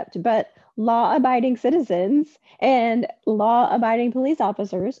concept, but law-abiding citizens and law-abiding police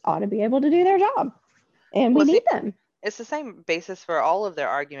officers ought to be able to do their job, and we need them. It's the same basis for all of their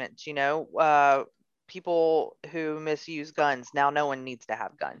arguments. People who misuse guns, now no one needs to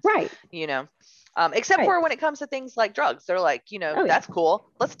have guns. Right. Except for when it comes to things like drugs. They're like, that's cool.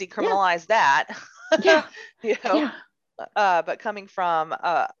 Let's decriminalize that. Yeah. But coming from,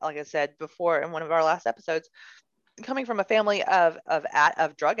 like I said before in one of our last episodes, coming from a family of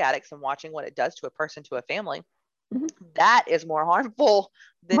drug addicts and watching what it does to a person, to a family, that is more harmful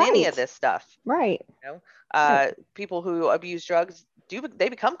than any of this stuff. Right. People who abuse drugs they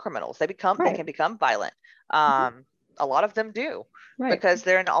become criminals. They can become violent. A lot of them do, because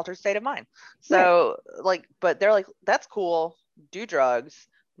they're in an altered state of mind. So but they're like, that's cool. Do drugs,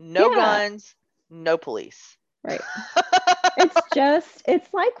 no guns, no police. Right.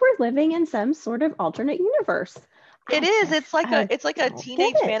 It's like we're living in some sort of alternate universe. It is. It's like a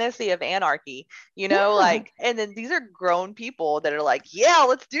teenage fantasy of anarchy, and then these are grown people that are like, yeah,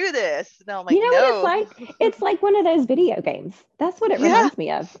 let's do this. And I'm like, no. What it's like? It's like one of those video games. That's what it reminds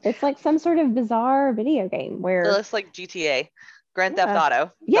me of. It's like some sort of bizarre video game where it's like GTA, Grand Theft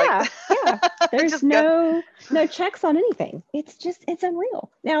Auto. Yeah. There's no checks on anything. It's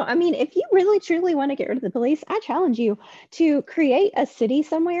unreal. Now, I mean, if you really truly want to get rid of the police, I challenge you to create a city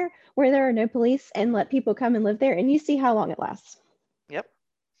somewhere where there are no police and let people come and live there, and you see how long it lasts. Yep.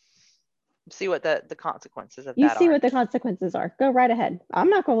 See what the consequences of that are. You see what the consequences are. Go right ahead. I'm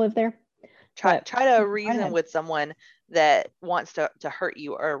not going to live there. Try to reason with someone that wants to hurt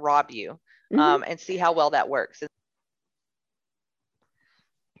you or rob you, and see how well that works.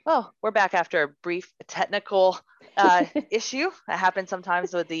 Well, we're back after a brief technical issue that happens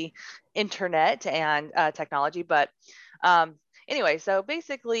sometimes with the internet and technology. But anyway, so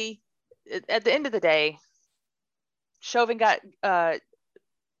basically, at the end of the day, Chauvin got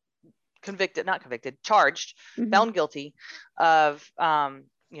charged, found guilty of,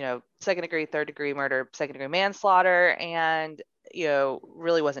 second degree, third degree murder, second degree manslaughter, and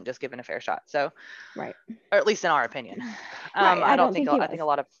really wasn't just given a fair shot. So, or at least in our opinion, I think a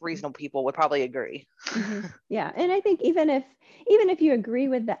lot of reasonable people would probably agree. Yeah, and I think even if you agree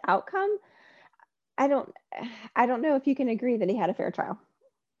with the outcome, I don't know if you can agree that he had a fair trial.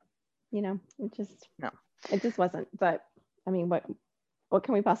 It just wasn't. But I mean, what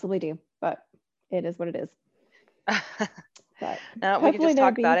can we possibly do? But it is what it is. But no, we can just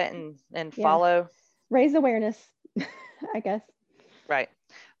talk about it and follow, raise awareness, I guess. Right.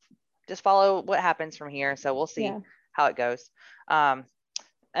 Just follow what happens from here. So we'll see how it goes.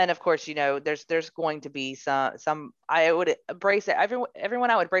 And of course, there's going to be some, I would brace it.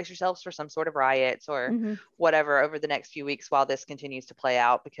 Everyone, I would brace yourselves for some sort of riots or whatever over the next few weeks while this continues to play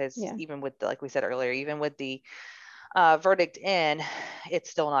out, because even with like we said earlier, even with the verdict in, it's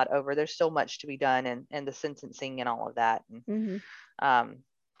still not over. There's still much to be done, and the sentencing and all of that. And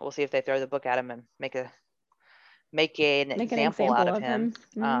we'll see if they throw the book at him and make make an Make an example out example of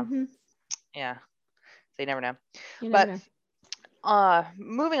of him. him. Yeah, so you never know. You never But know.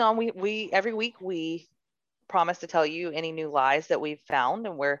 moving on, we every week we promise to tell you any new lies that we've found,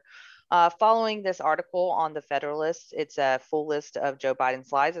 and we're following this article on the Federalist. It's a full list of Joe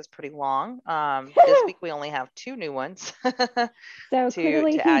Biden's lies. It's pretty long. This week we only have 2 new ones So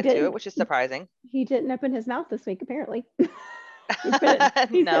clearly to add to it, which is surprising. He didn't open his mouth this week, apparently. He's been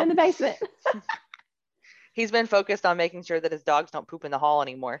in the basement. He's been focused on making sure that his dogs don't poop in the hall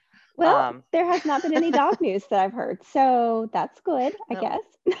anymore. Well, there has not been any dog news that I've heard, so that's good, I guess.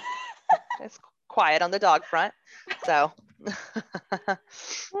 It's quiet on the dog front. So,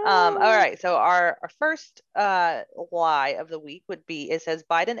 all right. So our first lie of the week would be, it says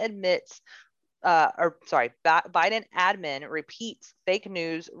Biden admits, Biden admin repeats fake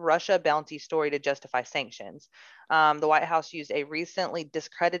news Russia bounty story to justify sanctions. The White House used a recently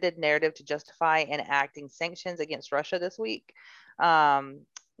discredited narrative to justify enacting sanctions against Russia this week.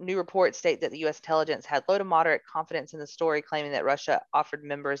 New reports state that the U.S. intelligence had low to moderate confidence in the story, claiming that Russia offered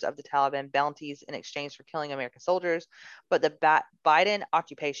members of the Taliban bounties in exchange for killing American soldiers. But the Biden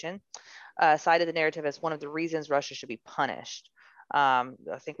occupation cited the narrative as one of the reasons Russia should be punished. I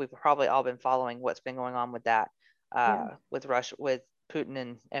think we've probably all been following what's been going on with that, with Russia, with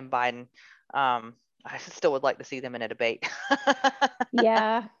Putin and Biden. I still would like to see them in a debate.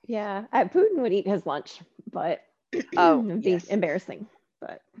 Yeah. Putin would eat his lunch, but it'd be embarrassing.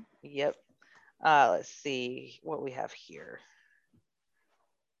 But yep. Let's see what we have here.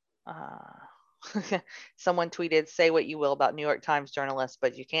 Someone tweeted, "Say what you will about New York Times journalists,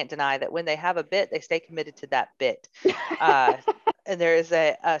 but you can't deny that when they have a bit, they stay committed to that bit." And there is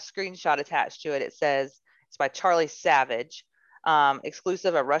a screenshot attached to it. It says it's by Charlie Savage.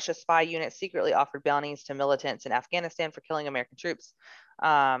 Exclusive, a Russia spy unit secretly offered bounties to militants in Afghanistan for killing American troops.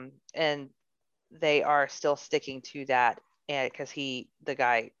 And they are still sticking to that, and because the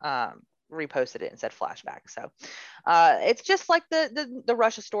guy reposted it and said flashback. So it's just like the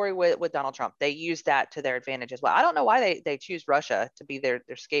Russia story with Donald Trump. They use that to their advantage as well. I don't know why they choose Russia to be their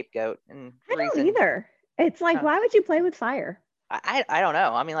scapegoat. And I don't either. It's like, why would you play with fire? I don't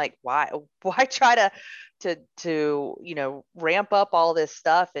know. I mean, like, why try to ramp up all this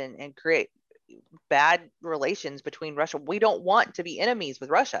stuff and create bad relations between Russia? We don't want to be enemies with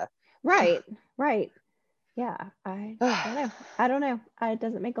Russia. Right. Yeah, I don't know. It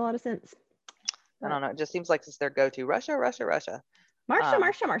doesn't make a lot of sense. But I don't know. It just seems like it's their go-to. Russia. Marsha.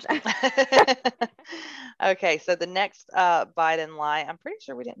 Okay, so the next Biden lie. I'm pretty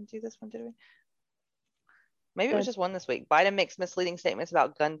sure we didn't do this one, did we? Maybe it was just one this week. Biden makes misleading statements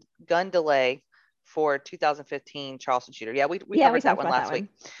about gun delay for 2015 Charleston shooter. Yeah, we covered that one last week.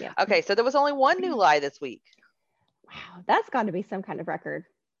 Yeah. Okay, so there was only one new lie this week. Wow, that's got to be some kind of record.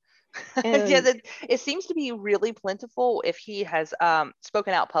 It seems to be really plentiful if he has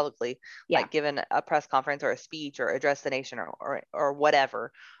spoken out publicly, like given a press conference or a speech or addressed the nation or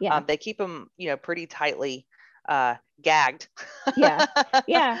whatever. They keep him, pretty tightly gagged.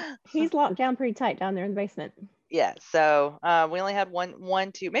 Yeah, he's locked down pretty tight down there in the basement. Yeah, so we only had one,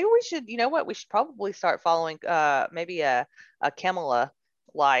 two. Maybe we should, we should probably start following maybe a Kamala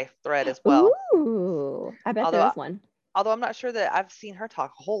lie thread as well. Ooh, I bet there is one. Although I'm not sure that I've seen her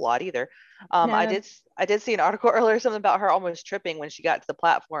talk a whole lot either. No. I did see an article earlier, something about her almost tripping when she got to the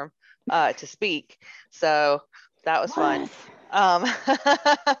platform to speak. So that was fun.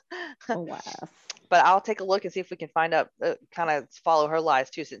 But I'll take a look and see if we can find out, kind of follow her lies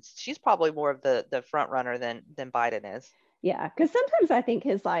too, since she's probably more of the front runner than Biden is. Yeah, because sometimes I think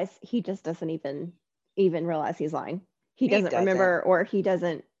his lies, he just doesn't even realize he's lying. He doesn't remember, or he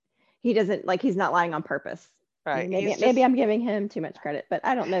doesn't like, he's not lying on purpose. Right. Maybe I'm giving him too much credit, but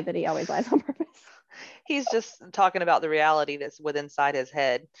I don't know that he always lies on purpose. He's just talking about the reality that's within inside his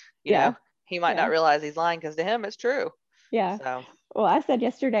head. You know, he might not realize he's lying because to him it's true. Yeah. So. Well, I said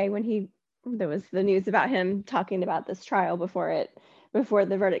yesterday when there was the news about him talking about this trial before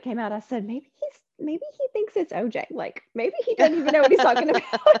the verdict came out, I said maybe he thinks it's OJ. Like maybe he doesn't even know what he's talking about.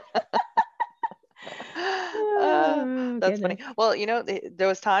 That's funny. Well, there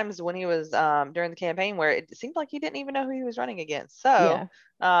was times when he was during the campaign where it seemed like he didn't even know who he was running against. So,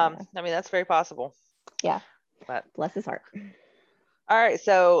 I mean, that's very possible. Yeah. But bless his heart. All right.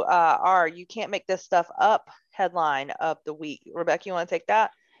 So, our "You Can't Make This Stuff Up" headline of the week. Rebecca, you want to take that?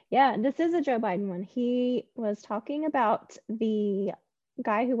 Yeah, this is a Joe Biden one. He was talking about the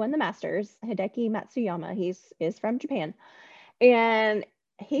guy who won the Masters, Hideki Matsuyama. He is from Japan, and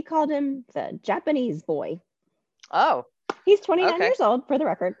he called him the Japanese boy. Oh. He's 29 years old, for the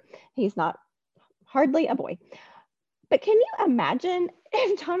record. He's not hardly a boy. But can you imagine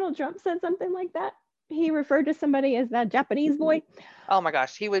if Donald Trump said something like that? he referred to somebody as that Japanese boy. Oh my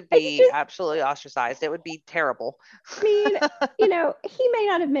gosh, he would It's be just, absolutely ostracized. It would be terrible. I mean, he may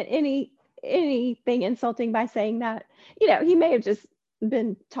not have meant anything insulting by saying that. He may have just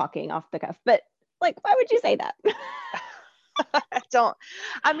been talking off the cuff, but like, why would you say that?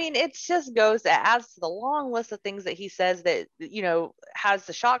 I mean, it just goes, it adds to the long list of things that he says that, has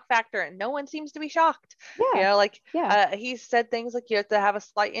the shock factor and no one seems to be shocked. Yeah. Like, Yeah. he said things like you have to have a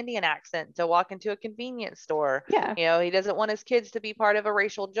slight Indian accent to walk into a convenience store. Yeah. He doesn't want his kids to be part of a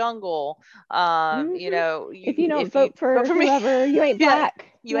racial jungle. If you don't if you vote for vote for me, whoever, you ain't yeah, black.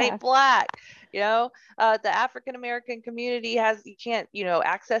 you Yeah. ain't black. The African American community you can't,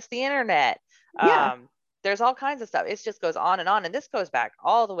 access the internet. Yeah. There's all kinds of stuff. It just goes on, and this goes back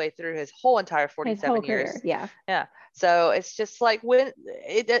all the way through his whole entire His 47 whole years. career. Yeah. Yeah. So it's just like when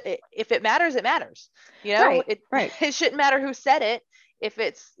if it matters, it matters. Right. It shouldn't matter who said it. If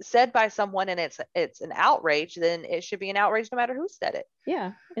it's said by someone and it's an outrage, then it should be an outrage no matter who said it.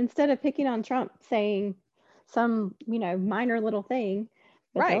 Yeah. Instead of picking on Trump saying some, minor little thing,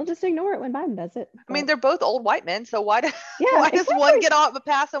 but they'll just ignore it when Biden does it. I mean, they're both old white men, so why does exactly. one get off a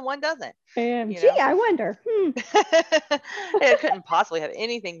pass and one doesn't? Gee, I wonder. It couldn't possibly have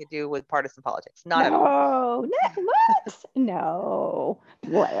anything to do with partisan politics. Not at all. What? No.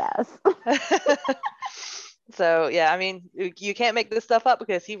 Bless. So yeah, I mean, you can't make this stuff up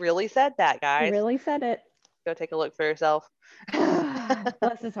because he really said that, guys. He really said it. Go take a look for yourself.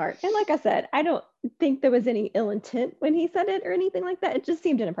 Bless his heart. And like I said, I don't think there was any ill intent when he said it or anything like that. It just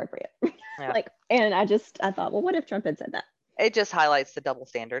seemed inappropriate. Yeah. And I thought, well, what if Trump had said that? It just highlights the double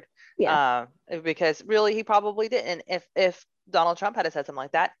standard. Yeah. Because really, he probably didn't. If Donald Trump had said something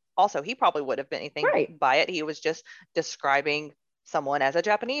like that, also he probably would have been anything by it. He was just describing someone as a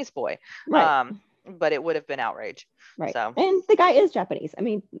Japanese boy. Right. But it would have been outrage. Right. So. And the guy is Japanese. I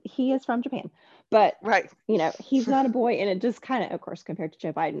mean, he is from Japan, but he's not a boy. And it just kind of course, compared to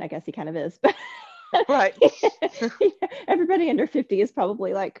Joe Biden, I guess he kind of is. But right. Everybody under 50 is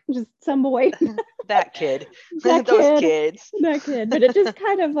probably like just some boy. That kid. Those kids. That kid. But it just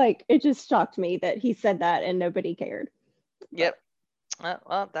kind of it just shocked me that he said that and nobody cared. Yep.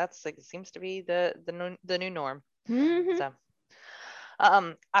 Well, it seems to be the new norm. Mm-hmm. So.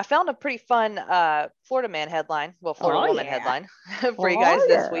 I found a pretty fun Florida man headline, Florida woman headline for you guys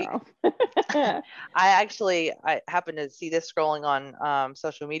this week. I happened to see this scrolling on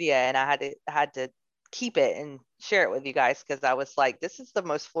social media, and I had to keep it and share it with you guys because I was like, this is the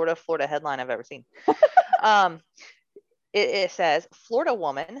most Florida headline I've ever seen. It says, Florida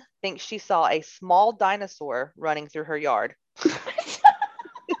woman thinks she saw a small dinosaur running through her yard.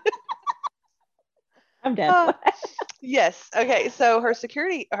 I'm dead. Yes. Okay. So her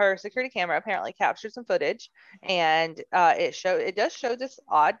security camera apparently captured some footage, and it does show this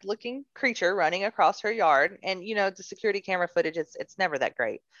odd looking creature running across her yard. And the security camera footage, it's never that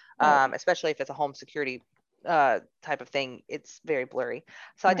great, especially if it's a home security type of thing. It's very blurry.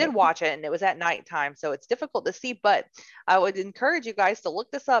 So I did watch it, and it was at nighttime, so it's difficult to see. But I would encourage you guys to look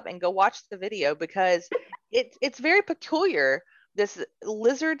this up and go watch the video because it's very peculiar. This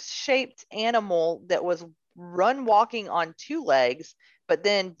lizard-shaped animal that was walking on 2 legs, but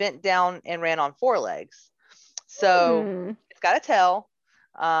then bent down and ran on 4 legs. So it's got a tail.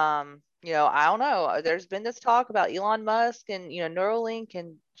 I don't know. There's been this talk about Elon Musk and Neuralink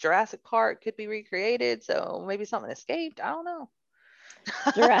and Jurassic Park could be recreated. So maybe something escaped. I don't know.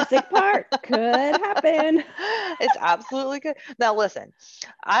 Jurassic Park could happen. It's absolutely good. Now listen,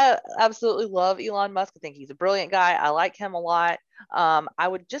 I absolutely love Elon Musk. I think he's a brilliant guy. I like him a lot. I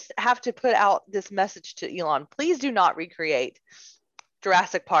would just have to put out this message to Elon. Please do not recreate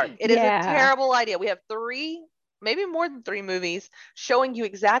Jurassic Park. It is a terrible idea. We have 3, maybe more than 3 movies showing you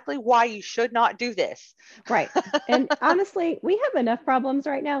exactly why you should not do this. Right. And honestly, we have enough problems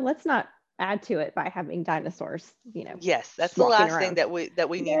right now. Let's not add to it by having dinosaurs, Yes, that's the last thing that we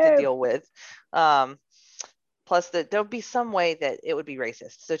need to deal with. Plus there'll be some way that it would be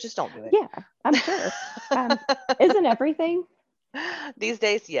racist, so just don't do it. Yeah, I'm sure. Isn't everything these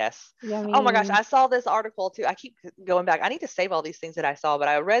days? Yes. Yeah, I mean, oh my gosh, I saw this article too. I keep going back. I need to save all these things that I saw, but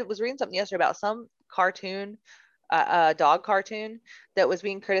I was reading something yesterday about some cartoon, dog cartoon that was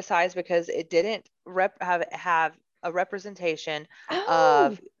being criticized because it didn't have a representation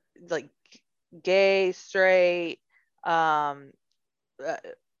of like gay, straight,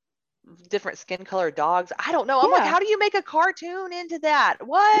 different skin color dogs. I don't know. I'm like, how do you make a cartoon into that?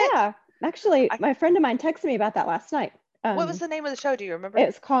 What? Yeah, actually, my friend of mine texted me about that last night. What was the name of the show? Do you remember?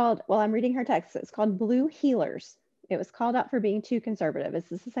 It's called, I'm reading her text. It's called Blue Heelers. It was called out for being too conservative. Is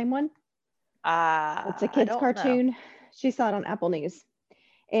this the same one? It's a kid's cartoon. She saw it on Apple News.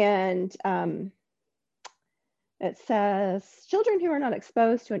 And It says children who are not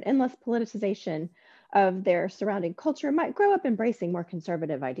exposed to an endless politicization of their surrounding culture might grow up embracing more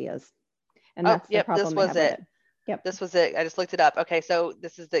conservative ideas. And Oh, that's the yep, this problem they was have with it. it. Yep. This was it. I just looked it up. Okay, so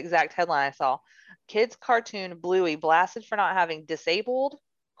this is the exact headline I saw. Kids cartoon Bluey blasted for not having disabled,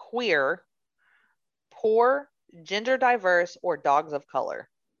 queer, poor, gender diverse, or dogs of color.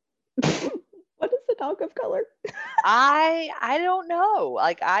 What is a dog of color? I don't know.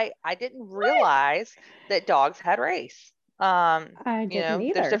 Like I didn't realize that dogs had race. I didn't There's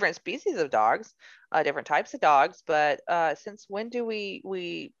either. different species of dogs, different types of dogs, but since when do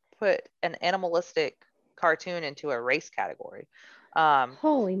we put an animalistic cartoon into a race category?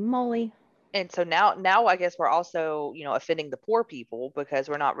 Holy moly. And so now I guess we're also, offending the poor people because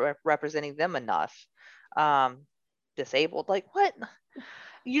we're not representing them enough. Disabled, like what?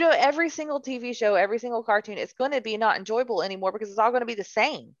 Every single TV show, every single cartoon, it's going to be not enjoyable anymore because it's all going to be the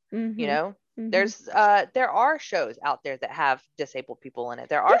same. Mm-hmm. There are shows out there that have disabled people in it.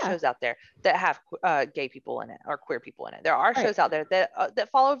 There are Yeah. shows out there that have gay people in it or queer people in it. There are Right. shows out there that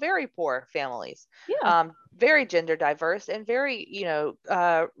follow very poor families, Yeah. very gender diverse and very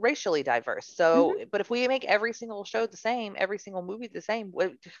racially diverse. So, but if we make every single show the same, every single movie the same,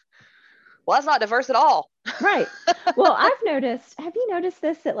 well, that's not diverse at all. Right. Well, have you noticed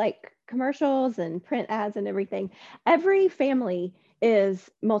this, that like commercials and print ads and everything, every family is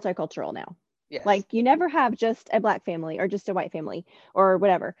multicultural now. Yes. Like you never have just a Black family or just a white family or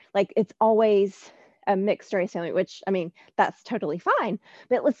whatever. Like it's always a mixed race family, which I mean, that's totally fine.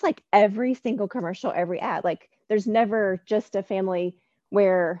 But it's like every single commercial, every ad, like there's never just a family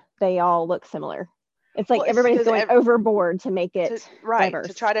where they all look similar. It's like everybody's going overboard to make it diverse.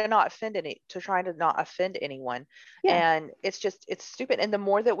 To try to not offend anyone. Yeah. And it's stupid. And the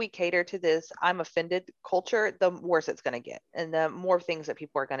more that we cater to this I'm offended culture, the worse it's going to get, and the more things that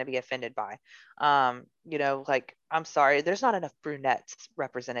people are going to be offended by. Like, I'm sorry, there's not enough brunettes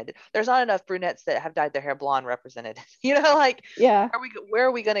represented. There's not enough brunettes that have dyed their hair blonde represented. Like, yeah, where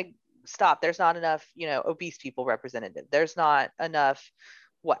are we going to stop? There's not enough obese people represented. There's not enough.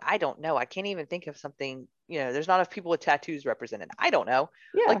 What, I don't know. I can't even think of something, there's not enough people with tattoos represented. I don't know.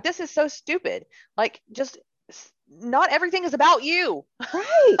 Yeah. Like, this is so stupid. Like, just not everything is about you.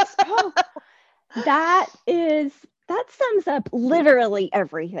 Right. Oh, that sums up literally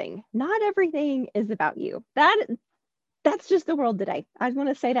everything. Not everything is about you. That's just the world today. I want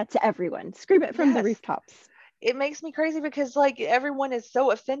to say that to everyone. Scream it from the rooftops. It makes me crazy because like everyone is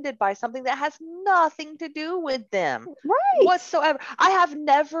so offended by something that has nothing to do with them whatsoever. I have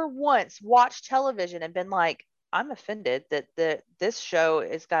never once watched television and been like, I'm offended that this show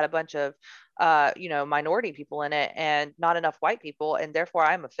has got a bunch of minority people in it and not enough white people, and therefore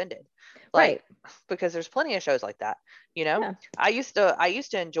I'm offended. Like, because there's plenty of shows like that. Yeah. I used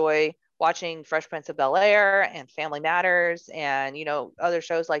to enjoy watching Fresh Prince of Bel-Air and Family Matters and other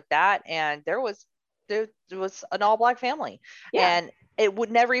shows like that, and there was an all-Black family. And it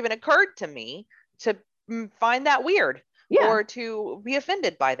would never even occurred to me to find that weird or to be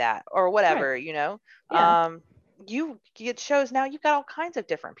offended by that or whatever. You get shows now, you've got all kinds of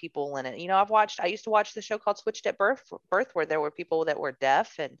different people in it. I used to watch the show called Switched at Birth, where there were people that were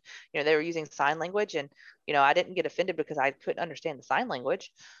deaf and they were using sign language, and I didn't get offended because I couldn't understand the sign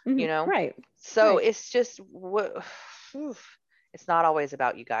language. So it's just it's not always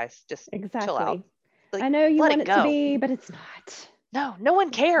about you guys. Just chill out. Like, I know you want it to be, but it's not. No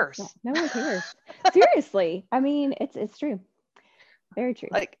one cares. No one cares. Seriously. I mean, it's true. Very true.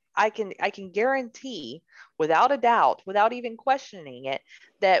 Like, I can guarantee without a doubt, without even questioning it,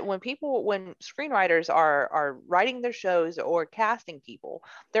 that when screenwriters are writing their shows or casting people,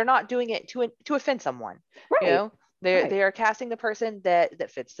 they're not doing it to offend someone. They are casting the person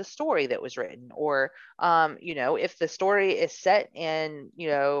that fits the story that was written, or if the story is set in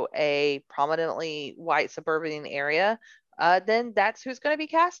a prominently white suburban area, then that's who's going to be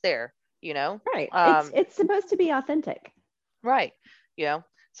cast there. It's supposed to be authentic, right?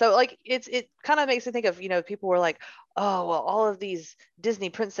 So like it kind of makes me think of people were like, oh well, all of these Disney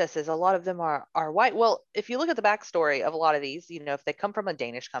princesses, a lot of them are white. Well, if you look at the backstory of a lot of these, if they come from a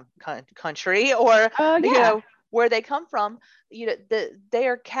Danish country or where they come from, they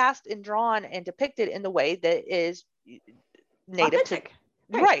are cast and drawn and depicted in the way that is native authentic.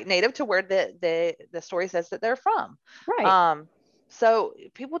 Native to where the story says that they're from. So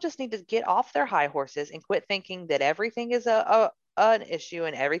people just need to get off their high horses and quit thinking that everything is an issue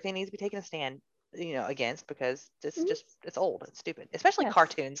and everything needs to be taken a stand against, because this is just, it's old and stupid, especially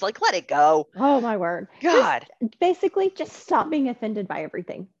cartoons. Like, let it go. Oh my word. God. Basically just stop being offended by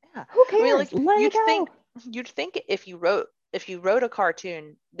everything. Yeah. Who cares? Let it go. You'd think if you wrote if you wrote a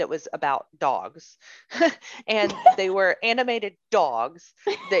cartoon that was about dogs and they were animated dogs,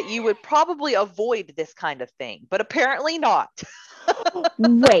 that you would probably avoid this kind of thing, but apparently not.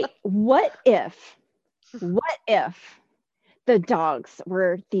 Wait, what if the dogs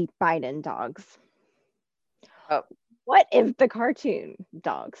were the Biden dogs? Oh. What if the cartoon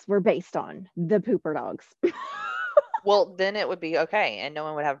dogs were based on the pooper dogs? Well, then it would be okay, and no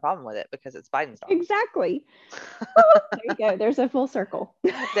one would have a problem with it because it's Biden's dogs. Exactly. There you go. There's a full circle.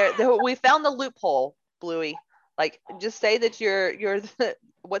 We found the loophole, Bluey. Like, just say that you're the,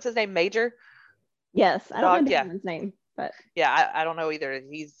 what's his name, Major? Yes, I don't know Yeah. his name, but yeah, I don't know either.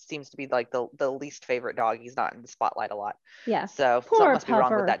 He seems to be like the least favorite dog. He's not in the spotlight a lot. yeah. So Poor something must be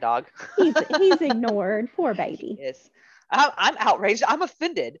wrong with pupper. that dog. He's ignored. Poor baby. Yes. I'm outraged. I'm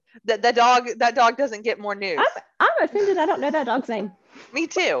offended that that dog doesn't get more news. I'm offended. I don't know that dog's name. Me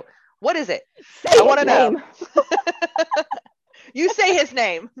too. What is it? Say I want to his name. know. You say his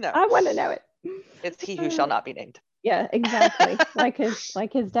name. No, I want to know it. it's he who shall not be named. Yeah, exactly. like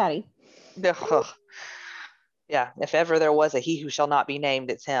his daddy. Ugh. Yeah, if ever there was a he who shall not be named,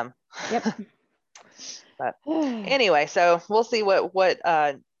 it's him. Yep. But anyway, so we'll see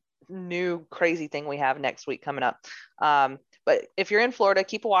what new crazy thing we have next week coming up. But if you're in Florida,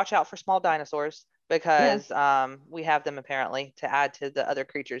 keep a watch out for small dinosaurs because we have them apparently to add to the other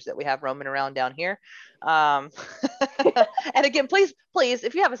creatures that we have roaming around down here. And again, please,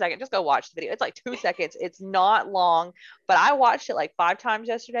 if you have a second, just go watch the video. It's like 2 seconds. It's not long, but I watched it like 5 times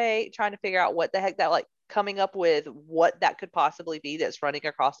yesterday trying to figure out what the heck that, like, coming up with what that could possibly be that's running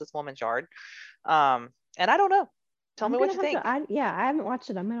across this woman's yard. And I don't know. Tell me what you think. I haven't watched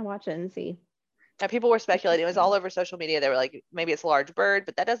it. I'm gonna watch it and see. And people were speculating. It was all over social media. They were like, maybe it's a large bird,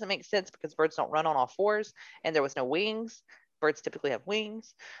 but that doesn't make sense because birds don't run on all fours, and there was no wings. Birds typically have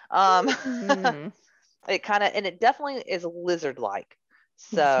wings. It kind of, and it definitely is lizard-like.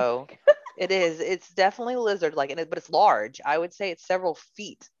 So it is. It's definitely lizard-like, but it's large. I would say it's several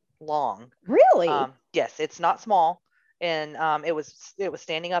feet long. Really? Yes, it's not small, and it was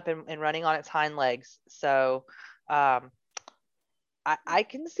standing up and running on its hind legs. So I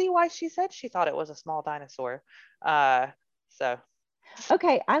can see why she said she thought it was a small dinosaur. So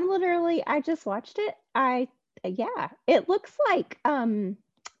okay, I just watched it. It looks like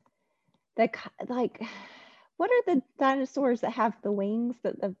what are the dinosaurs that have the wings?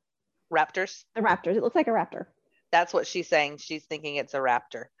 The raptors. The raptors. It looks like a raptor. That's what she's saying. She's thinking it's a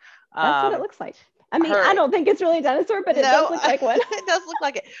raptor. That's what it looks like. I mean, I don't think it's really a dinosaur, but it does look like one. It does look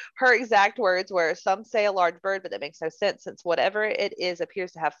like it. Her exact words were, some say a large bird, but that makes no sense since whatever it is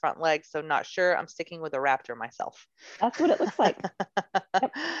appears to have front legs. So not sure. I'm sticking with a raptor myself. That's what it looks like.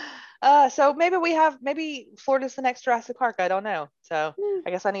 Yep. So maybe Florida's the next Jurassic Park. I don't know. So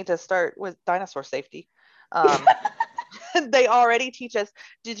I guess I need to start with dinosaur safety. They already teach us.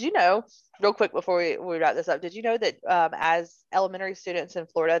 Did you know, real quick before we wrap this up, did you know that as elementary students in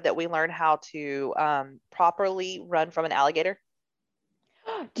Florida that we learn how to properly run from an alligator?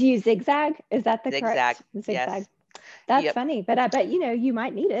 Do you zigzag? Is that the correct zigzag? Yes. That's funny, but I bet you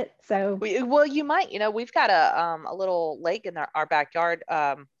might need it. So you might. We've got a little lake in our backyard.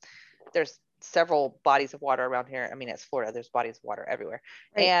 There's several bodies of water around here. I mean, it's Florida. There's bodies of water everywhere,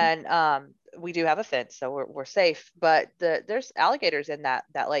 right. And we do have a fence, so we're safe. But there's alligators in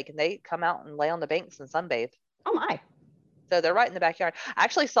that lake, and they come out and lay on the banks and sunbathe. Oh my! So they're right in the backyard. I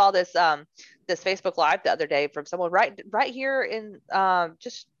actually saw this Facebook Live the other day from someone right here in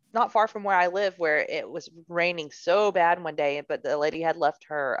just not far from where I live, where it was raining so bad one day, but the lady had left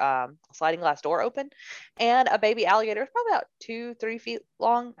her sliding glass door open, and a baby alligator, probably about 2-3 feet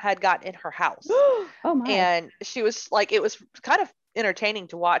long, had gotten in her house. Oh my! And she was like, it was kind of entertaining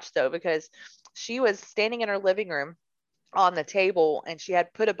to watch though, because she was standing in her living room on the table, and she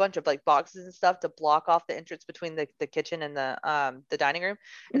had put a bunch of like boxes and stuff to block off the entrance between the kitchen and the dining room,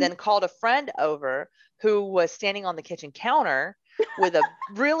 and then called a friend over who was standing on the kitchen counter with a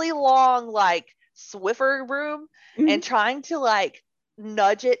really long like Swiffer broom and trying to like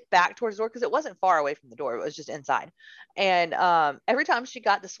nudge it back towards the door because it wasn't far away from the door, it was just inside. And every time she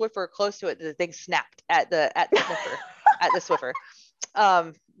got the Swiffer close to it, the thing snapped at the Swiffer at the Swiffer.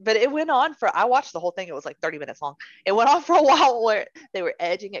 But it went on I watched the whole thing. It was like 30 minutes long. It went on for a while where they were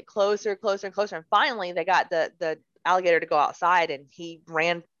edging it closer and closer. And finally they got the alligator to go outside, and he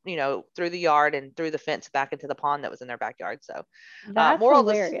ran, through the yard and through the fence back into the pond that was in their backyard. So that's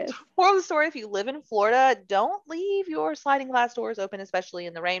hilarious. Moral of the story, if you live in Florida, don't leave your sliding glass doors open, especially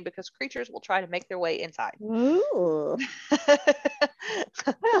in the rain, because creatures will try to make their way inside. Ooh.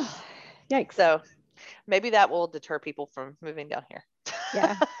 Yikes. So maybe that will deter people from moving down here.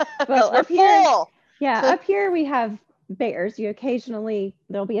 Yeah. Well, up here we have bears.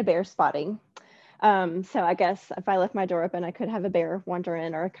 There'll be a bear spotting. So I guess if I left my door open, I could have a bear wander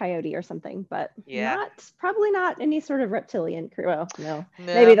in or a coyote or something, but Yeah. probably not any sort of reptilian Well, no, No.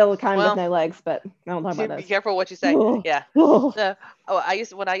 maybe the kind with Well, no legs, but I don't talk about be those. careful what you say. Oh, Yeah. oh, No. Oh,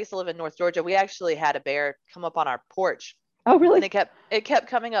 when I used to live in North Georgia, we actually had a bear come up on our porch, oh, and really? it kept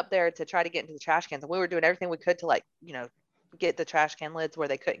coming up there to try to get into the trash cans, and we were doing everything we could to, like, get the trash can lids where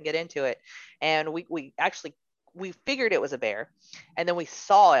they couldn't get into it. And we actually we figured it was a bear, and then we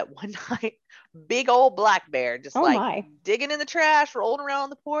saw it one night, big old black bear, just Oh like my. digging in the trash, rolling around on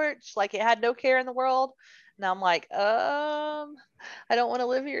the porch like it had no care in the world. Now I'm like, I don't want to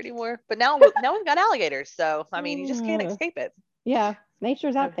live here anymore. But now we've got alligators, so I mean, you just can't escape it. Yeah,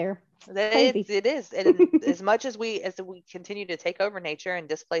 nature's out there. It is, and as much as we continue to take over nature and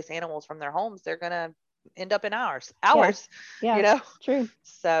displace animals from their homes, they're gonna end up in ours. Yeah, true.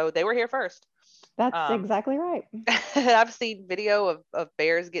 So they were here first. That's exactly right. I've seen video of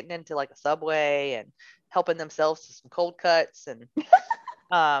bears getting into like a Subway and helping themselves to some cold cuts. And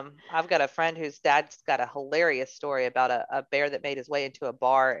I've got a friend whose dad's got a hilarious story about a bear that made his way into a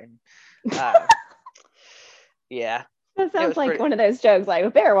bar. And yeah. That sounds like one of those jokes, like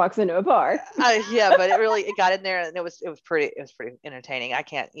a bear walks into a bar. Yeah, but it got in there, and it was pretty entertaining. I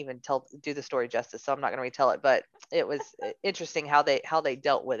can't even do the story justice, so I'm not going to retell it. But it was interesting how they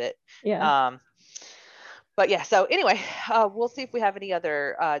dealt with it. Yeah. But yeah, so anyway, we'll see if we have any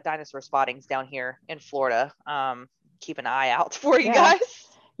other dinosaur spottings down here in Florida. Keep an eye out for you guys.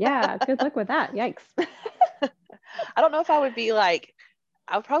 Yeah, good luck with that. Yikes. I don't know if I would be like,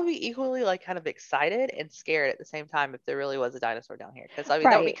 I would probably be equally like kind of excited and scared at the same time if there really was a dinosaur down here. Because I mean,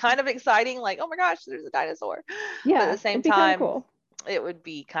 that would be kind of exciting, like, oh my gosh, there's a dinosaur. Yeah. But at the same time, cool. It would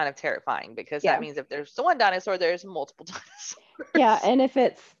be kind of terrifying, because that means if there's one dinosaur, there's multiple dinosaurs. Yeah, and if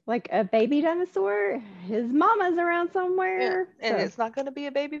it's like a baby dinosaur, his mama's around somewhere. Yeah. And it's not going to be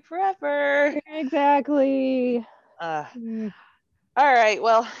a baby forever. Exactly. All right.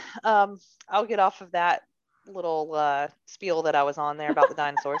 Well, I'll get off of that little spiel that I was on there about the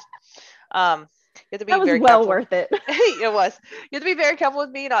dinosaurs. You have to be very careful. Worth it. It was. You have to be very careful with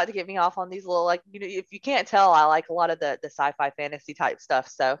me not to get me off on these little, like, if you can't tell, I like a lot of the sci-fi fantasy type stuff.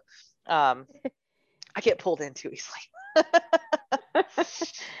 So I get pulled in too easily.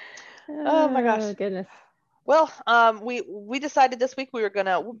 Oh my gosh. Goodness. Well, we decided this week we're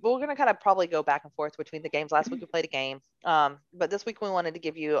gonna kind of probably go back and forth between the games. Last week we played a game, but this week we wanted to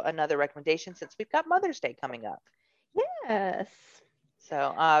give you another recommendation since we've got Mother's Day coming up. Yes.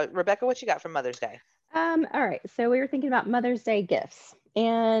 So, Rebecca, what you got for Mother's Day? All right. So we were thinking about Mother's Day gifts,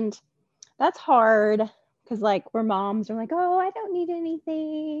 and that's hard because, like, we're moms. We're like, oh, I don't need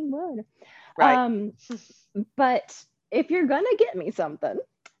anything. What? Right. But if you're gonna get me something,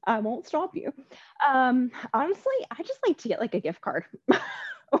 I won't stop you. Honestly, I just like to get like a gift card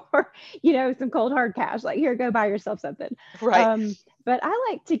or, some cold hard cash. Like, here, go buy yourself something. Right. But I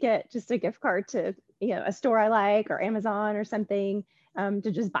like to get just a gift card to, a store I like, or Amazon or something,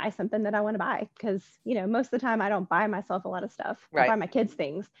 to just buy something that I want to buy. Because, most of the time I don't buy myself a lot of stuff. Right. I buy my kids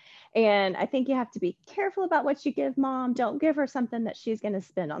things. And I think you have to be careful about what you give mom. Don't give her something that she's going to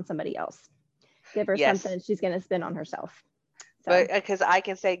spend on somebody else. Give her something she's going to spend on herself. So. But because I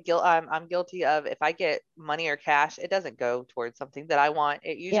can say I'm guilty of, if I get money or cash, it doesn't go towards something that I want.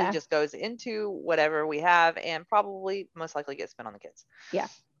 It usually just goes into whatever we have, and probably most likely gets spent on the kids. Yeah.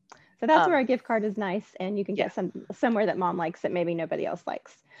 So that's where a gift card is nice, and you can get somewhere that mom likes that maybe nobody else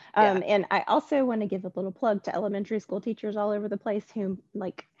likes. And I also want to give a little plug to elementary school teachers all over the place who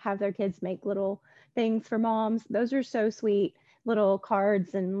like have their kids make little things for moms. Those are so sweet. Little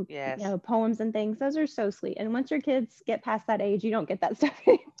cards and poems and things. Those are so sweet. And once your kids get past that age, you don't get that stuff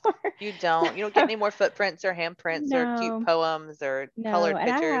anymore. You don't get any more footprints or handprints or cute poems or colored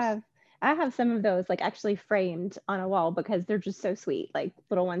pictures. I have some of those like actually framed on a wall because they're just so sweet, like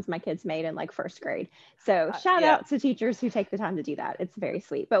little ones my kids made in like first grade. So shout out to teachers who take the time to do that. It's very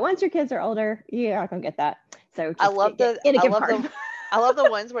sweet. But once your kids are older, you're not gonna get that. So I love I love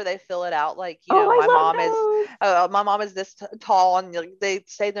the ones where they fill it out, like, my mom is this tall, and they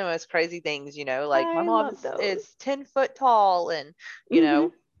say the most crazy things, like my mom is 10 foot tall, and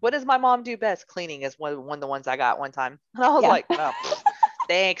what does my mom do best? Cleaning is one of the ones I got one time, and I was like, oh,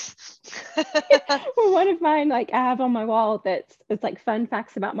 thanks. Well, one of mine, like, I have on my wall it's like fun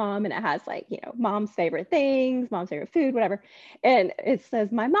facts about mom, and it has like, mom's favorite things, mom's favorite food, whatever. And it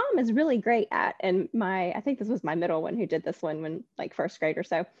says my mom is really great at, and I think this was my middle one who did this one when like first grade or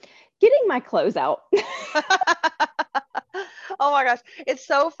so, getting my clothes out. Oh my gosh. It's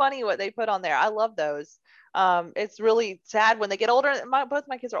so funny what they put on there. I love those. It's really sad when they get older. Both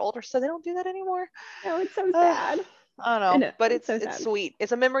my kids are older, so they don't do that anymore. No, it's so sad. I I know, know. but It's so it's sad. sweet.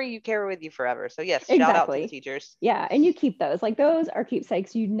 It's a memory you carry with you forever. So yes, shout out to the Exactly. teachers. Yeah. And you keep those. Like those are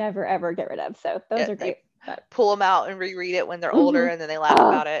keepsakes you never ever get rid of. So those Yeah, are you great. But pull them out and reread it when they're older, mhm. and then they laugh Oh,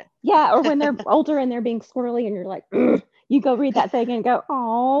 about it. yeah. Or when they're older and they're being squirrely and you're like, "Ugh," you go read that thing and go,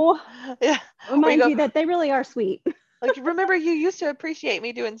 oh, Yeah, or you reminds go you that they really are sweet. like, remember you used to appreciate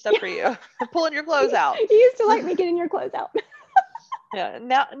me doing stuff for you, pulling your clothes out. You used to like me getting your clothes out. Yeah,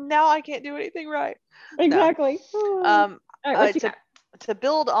 now I can't do anything right. No. Exactly. Oh. Um, All right, what you to got?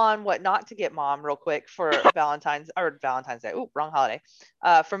 build on what not to get mom real quick for Valentine's Day. Ooh, wrong holiday.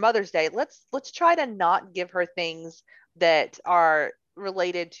 For Mother's Day, let's try to not give her things that are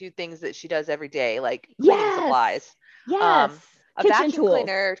related to things that she does every day, like cleaning Yes. supplies, Yes. um, a Kitchen vacuum tools.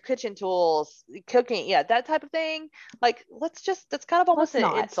 cleaner, kitchen tools, cooking, yeah, that type of thing. Like, that's kind of almost Let's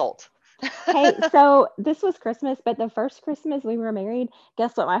an not. insult. Hey, so this was Christmas, but the first Christmas we were married,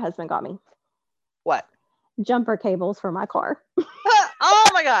 guess what my husband got me? What? Jumper cables for my car.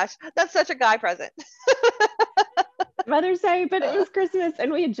 Oh my gosh, that's such a guy present. Mother's Day, but it was Christmas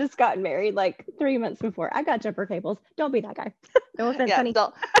and we had just gotten married like 3 months before. I got jumper cables. Don't be that guy. No offense, Yeah, honey.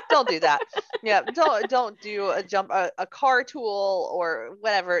 don't do that. Yeah, don't do a car tool or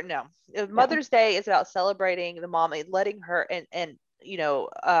whatever. No. No. Mother's Day is about celebrating the mom and letting her and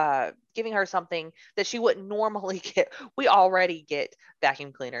giving her something that she wouldn't normally get. We already get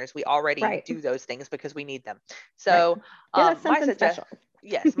vacuum cleaners. We already Right. do those things because we need them. Right. So Give us my something special.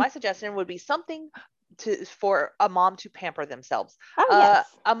 my suggestion would be something for a mom to pamper themselves. Oh, yes.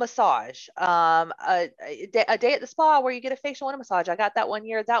 A massage, a day at the spa where you get a facial and a massage. I got that one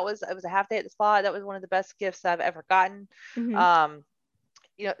year. It was a half day at the spa. That was one of the best gifts I've ever gotten. Hmm. Um,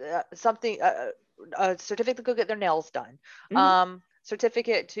 something, a certificate to go get their nails done. Hmm.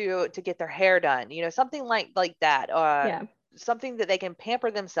 Certificate to get their hair done. Something like that. Yeah. Something that they can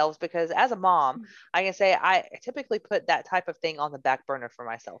pamper themselves, because as a mom, I can say I typically put that type of thing on the back burner for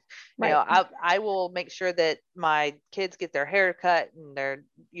myself. Right. I will make sure that my kids get their hair cut and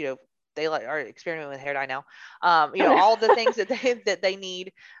they are experimenting with hair dye now. Oh, no. All the things that they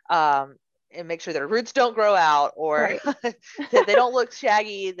need, and make sure their roots don't grow out, or Right. that they don't look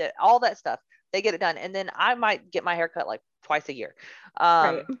shaggy, that all that stuff, they get it done. And then I might get my hair cut like twice a year.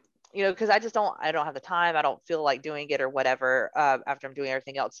 Right. Because I don't have the time. I don't feel like doing it or whatever, after I'm doing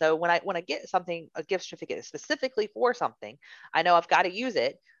everything else. So when I get something, a gift certificate specifically for something, I know I've got to use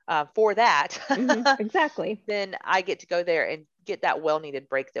it, for that. Exactly. Then I get to go there and get that well needed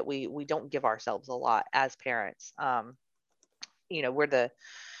break that we don't give ourselves a lot as parents. We're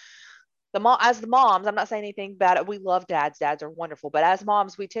the mom, as the moms, I'm not saying anything bad. We love dads. Dads are wonderful. But as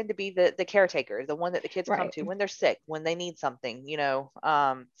moms, we tend to be the caretaker, the one that the kids come Right. to when they're sick, when they need something.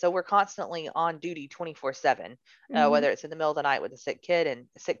 So we're constantly on duty 24/7, Hmm. whether it's in the middle of the night with a sick kid, and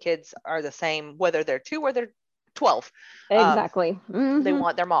sick kids are the same, whether they're 2 or they're 12. Um, Exactly. they Hmm.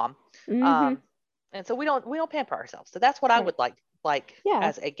 want their mom. Hmm. Um, and so we don't pamper ourselves. So that's what I Right. would like Yeah,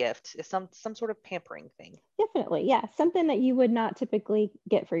 as a gift, is some sort of pampering thing. definitely. Yeah. Something that you would not typically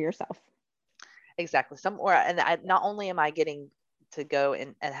get for yourself. Exactly. Not only am I getting to go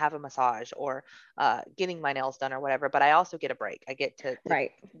and have a massage, or getting my nails done or whatever, but I also get a break. I get to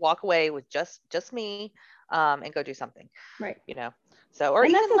Right. walk away with just me, and go do something, Right. you know. So, or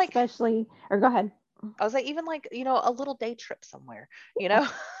And that's even like, especially, or go ahead. I was like, even like, a little day trip somewhere, you Yeah. know.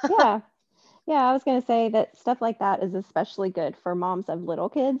 Yeah. Yeah, I was going to say that stuff like that is especially good for moms of little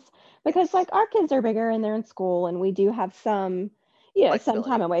kids because Yes. like our kids are bigger and they're in school and we do have some time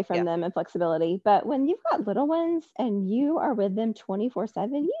Flexibility. away from Yeah. them and flexibility. But when you've got little ones and you are with them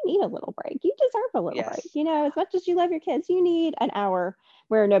 24/7, you need a little break. You deserve a little break. Yes. As much as you love your kids, you need an hour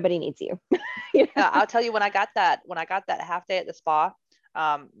where nobody needs you. I'll tell you, when I got that half day at the spa,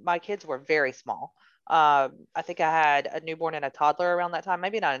 my kids were very small. I think I had a newborn and a toddler around that time,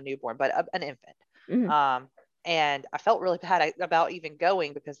 maybe not a newborn, but an infant. Mhm. Um, and I felt really bad about even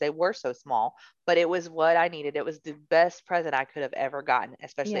going because they were so small, but it was what I needed. It was the best present I could have ever gotten,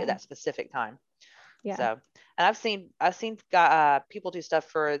 especially at Yeah. that specific time. Yeah. So, and I've seen people do stuff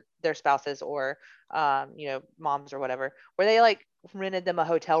for their spouses, or moms or whatever, where they like rented them a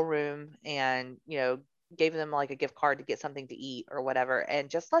hotel room, and gave them like a gift card to get something to eat or whatever, and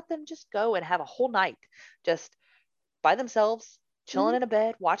just let them just go and have a whole night just by themselves, chilling Mhm. in a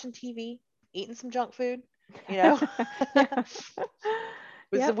bed, watching TV, eating some junk food. You know, Yeah.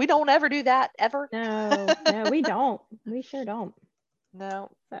 Yep. we don't ever do that ever. No, no, we don't. We sure don't. No,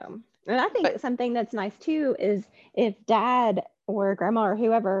 So, and I think but something that's nice too is if dad or grandma or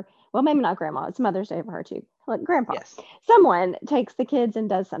whoever, well, maybe not grandma, it's Mother's Day for her too, like grandpa, yes, someone takes the kids and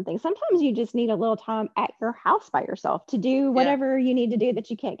does something. Sometimes you just need a little time at your house by yourself to do yeah. whatever you need to do that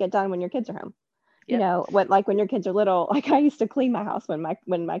you can't get done when your kids are home. You Yep. know, what, like when your kids are little, like I used to clean my house when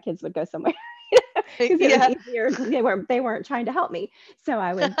my kids would go somewhere because it was Yeah. easier. They weren't trying to help me. So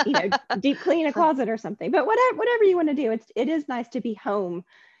I would, deep clean a closet or something. But whatever you want to do, it is nice to be home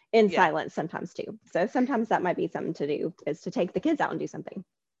in Yeah. silence sometimes too. So sometimes that might be something to do, is to take the kids out and do something.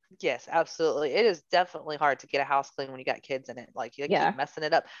 Yes, absolutely. It is definitely hard to get a house clean when you got kids in it. Like you keep Yeah. messing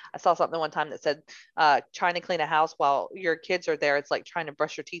it up. I saw something one time that said, trying to clean a house while your kids are there, it's like trying to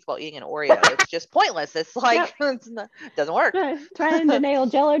brush your teeth while eating an Oreo. It's just pointless. It's like, Yep. it doesn't work. Trying to nail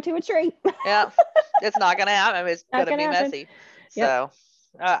Jello to a tree. Yeah, it's not gonna happen. It's Not gonna gonna be happen. messy. Yep. So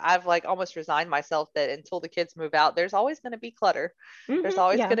I've like almost resigned myself that until the kids move out, there's always gonna be clutter. There's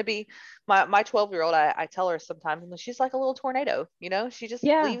always Yeah. gonna be my 12-year-old. I tell her sometimes, and she's like a little tornado. She just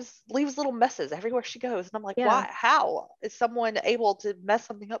Yeah. leaves little messes everywhere she goes, and I'm like, Yeah. why? How is someone able to mess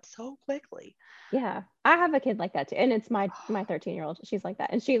something up so quickly? Yeah. I have a kid like that too. And it's my 13-year-old. She's like that.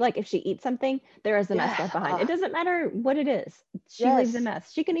 And she, like, if she eats something, there is a mess Yeah. left behind. It doesn't matter what it is. She leaves a Yes.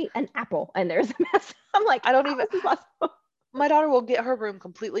 mess. She can eat an apple and there's a mess. I'm like, I don't how even. is this possible? My daughter will get her room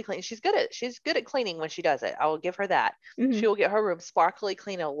completely clean. She's good at cleaning when she does it. I will give her that. Mhm. She will get her room sparkly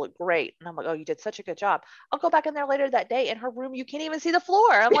clean. It'll look great. And I'm like, oh, you did such a good job. I'll go back in there later that day, and her room, you can't even see the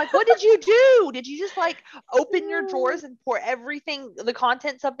floor. I'm like, what did you do? Did you just like open your drawers and pour everything, the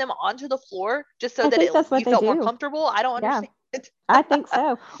contents of them onto the floor just so I that think that's what you they felt more do. comfortable? I don't Yeah. understand. I think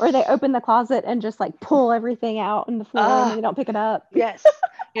so. Or they open the closet and just like pull everything out on the floor and Ah, they don't pick it up. yes.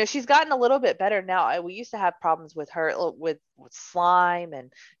 She's gotten a little bit better now. We used to have problems with her with slime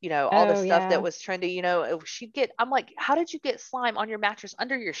and, all the Oh stuff that yeah. was trendy. She'd get, I'm like, how did you get slime on your mattress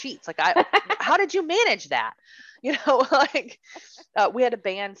under your sheets? Like, how did you manage that? Like, we had to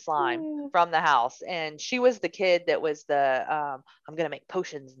ban slime from the house, and she was the kid that was I'm going to make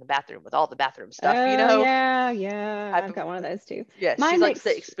potions in the bathroom with all the bathroom stuff, Oh yeah. type I've of, got one of those too. yes, she Mine likes makes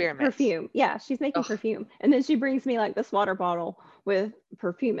the experiments. perfume. Yeah, she's making Oh, perfume. And then she brings me like this water bottle with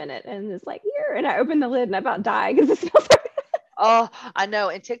perfume in it. And it's like, here. And I open the lid and I about die because it smells so Oh, I know.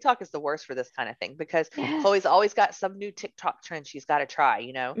 And TikTok is the worst for this kind of thing because good. Chloe's always got some new TikTok trend she's got to try,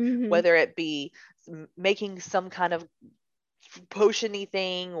 Hmm. whether it be making some kind of potiony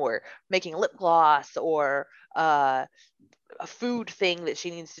thing or making lip gloss or a food thing that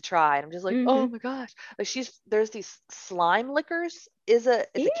she needs to try. And I'm just like, oh Hmm. my gosh. Like there's these slime liquors it's a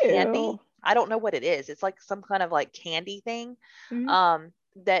candy. Ew. I don't know what it is. It's like some kind of like candy thing. Hmm. Um,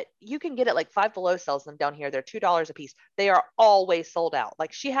 that you can get at like Five Below sells them down here. They're $2 a piece. They are always sold out.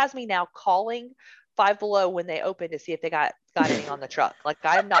 Like she has me now calling Five Below when they open to see if they got any on the truck. Like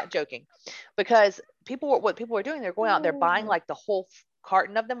I'm not joking, because what people are doing, they're going out, they're buying like the whole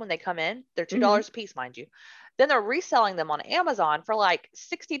carton of them when they come in. They're $2 a piece, mind you. Then they're reselling them on Amazon for like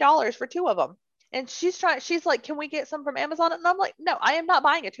 $60 for two of them. And she's like, can we get some from Amazon? And I'm like, no, I am not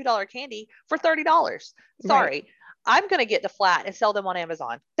buying a $2 candy for $30. Right. Sorry. I'm going to get the flat and sell them on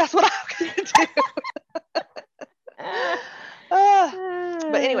Amazon. That's what I'm going to do.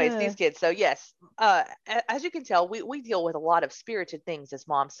 But anyways, these kids. So yes, as you can tell, we deal with a lot of spirited things as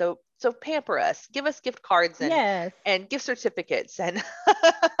moms. So pamper us, give us gift cards Yes. and gift certificates, and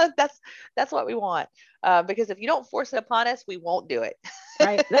that's what we want. Because if you don't force it upon us, we won't do it.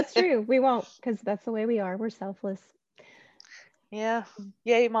 Right. That's true. We won't, because that's the way we are. We're selfless. Yeah.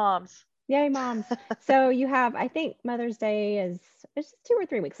 Yay, moms. Yay, moms. So you have, I think Mother's Day is it's just 2 or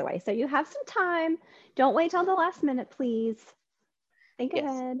 3 weeks away. So you have some time. Don't wait till the last minute, please. Think Yes.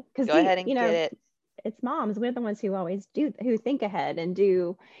 ahead. Because Go ahead and get it. it's moms. We're the ones who always who think ahead and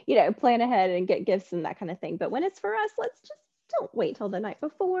do, plan ahead and get gifts and that kind of thing. But when it's for us, let's just don't wait till the night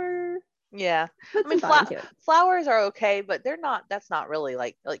before. Yeah. Put I mean, some thought into it. flowers are okay, but that's not really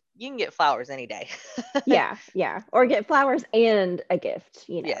like you can get flowers any day. Yeah. Or get flowers and a gift,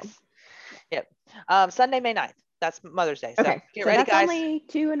 Yes. Yep. Sunday, May 9th. That's Mother's Day. So Okay. get So ready, that's guys. only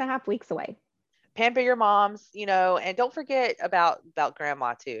 2.5 weeks away. Pamper your moms, and don't forget about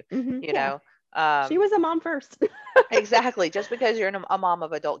grandma too. Yeah. Um, She was a mom first. exactly. Just because you're a mom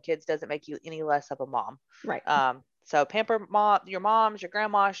of adult kids doesn't make you any less of a mom. Right. So pamper your moms, your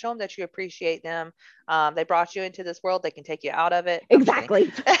grandma, show them that you appreciate them. They brought you into this world. They can take you out of it. No,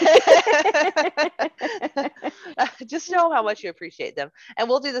 Exactly. just show them how much you appreciate them. And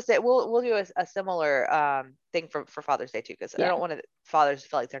we'll do this. We'll do a similar thing for Father's Day too, because I don't want fathers to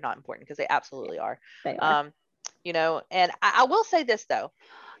feel like they're not important, because they absolutely are. They are. And I will say this though.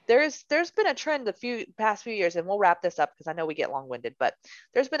 There's been a trend the past few years, and we'll wrap this up because I know we get long-winded, but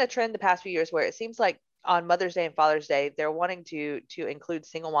there's been a trend the past few years where it seems like on Mother's Day and Father's Day, they're wanting to include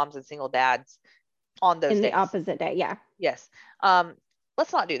single moms and single dads on those In days. the opposite day. Yeah. Yes.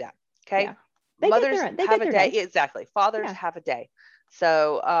 Let's not do that. Okay. Yeah. Mothers have a day. Exactly. Fathers have a day.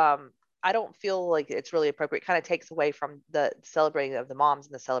 So I don't feel like it's really appropriate. It kind of takes away from the celebrating of the moms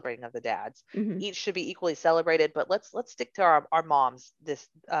and the celebrating of the dads. Each should be equally celebrated, but let's stick to our moms this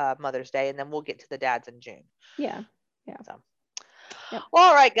Mother's Day, and then we'll get to the dads in June. Yeah. So. Yep. Well,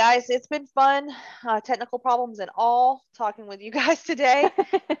 all right, guys, it's been fun. Technical problems and all, talking with you guys today.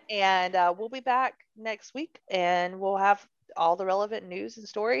 And we'll be back next week, and we'll have all the relevant news and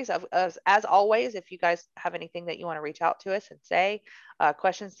stories. As always, if you guys have anything that you want to reach out to us and say,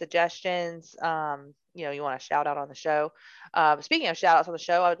 questions, suggestions, you want to shout out on the show. Speaking of shout outs on the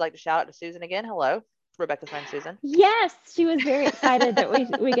show, I would like to shout out to Susan again. Hello. Rebecca's friend Susan. Yes, she was very excited that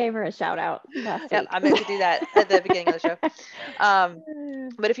we gave her a shout out last week. I meant to do that at the beginning of the show.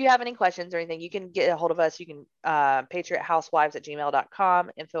 But if you have any questions or anything, you can get a hold of us. You can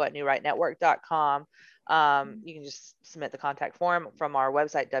patriothousewives@gmail.com, info@newrightnetwork.com. You can just submit the contact form from our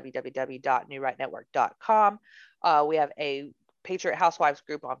website, www.newrightnetwork.com. We have a Patriot Housewives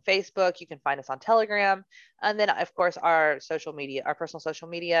group on Facebook. You can find us on Telegram. And then, of course, our social media, our personal social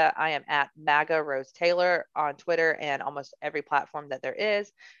media. I am at MAGA Rose Taylor on Twitter and almost every platform that there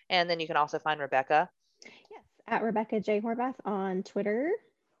is. And then you can also find Rebecca. Yes, at Rebecca J. Horvath on Twitter.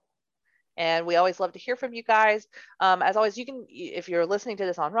 And we always love to hear from you guys. As always, you can, if you're listening to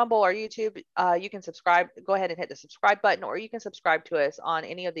this on Rumble or YouTube, you can subscribe. Go ahead and hit the subscribe button, or you can subscribe to us on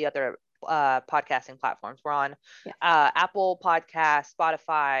any of the other podcasting platforms. We're on Apple Podcast,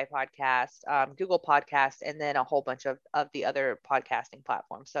 Spotify Podcast, Google Podcast, and then a whole bunch of the other podcasting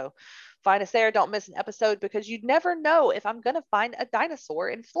platforms. So find us there. Don't miss an episode, because you never know if I'm going to find a dinosaur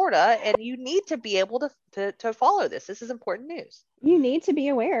in Florida, and you need to be able to follow this. This is important news. You need to be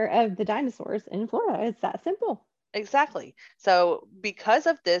aware of the dinosaurs in Florida. It's that simple. Exactly. So because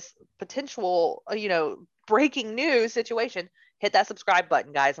of this potential, breaking news situation, hit that subscribe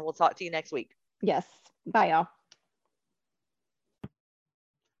button, guys, and we'll talk to you next week. Yes. Bye, y'all.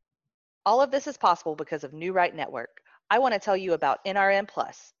 All of this is possible because of New Right Network. I want to tell you about NRN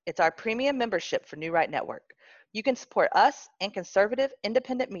Plus. It's our premium membership for New Right Network. You can support us and conservative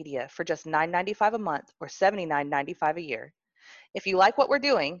independent media for just $9.95 a month or $79.95 a year. If you like what we're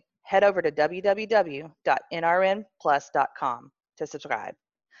doing, head over to www.nrnplus.com to subscribe.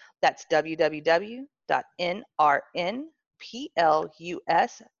 That's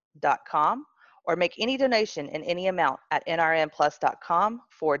www.nrnplus.com, or make any donation in any amount at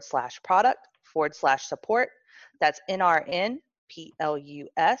nrnplus.com/product/support. That's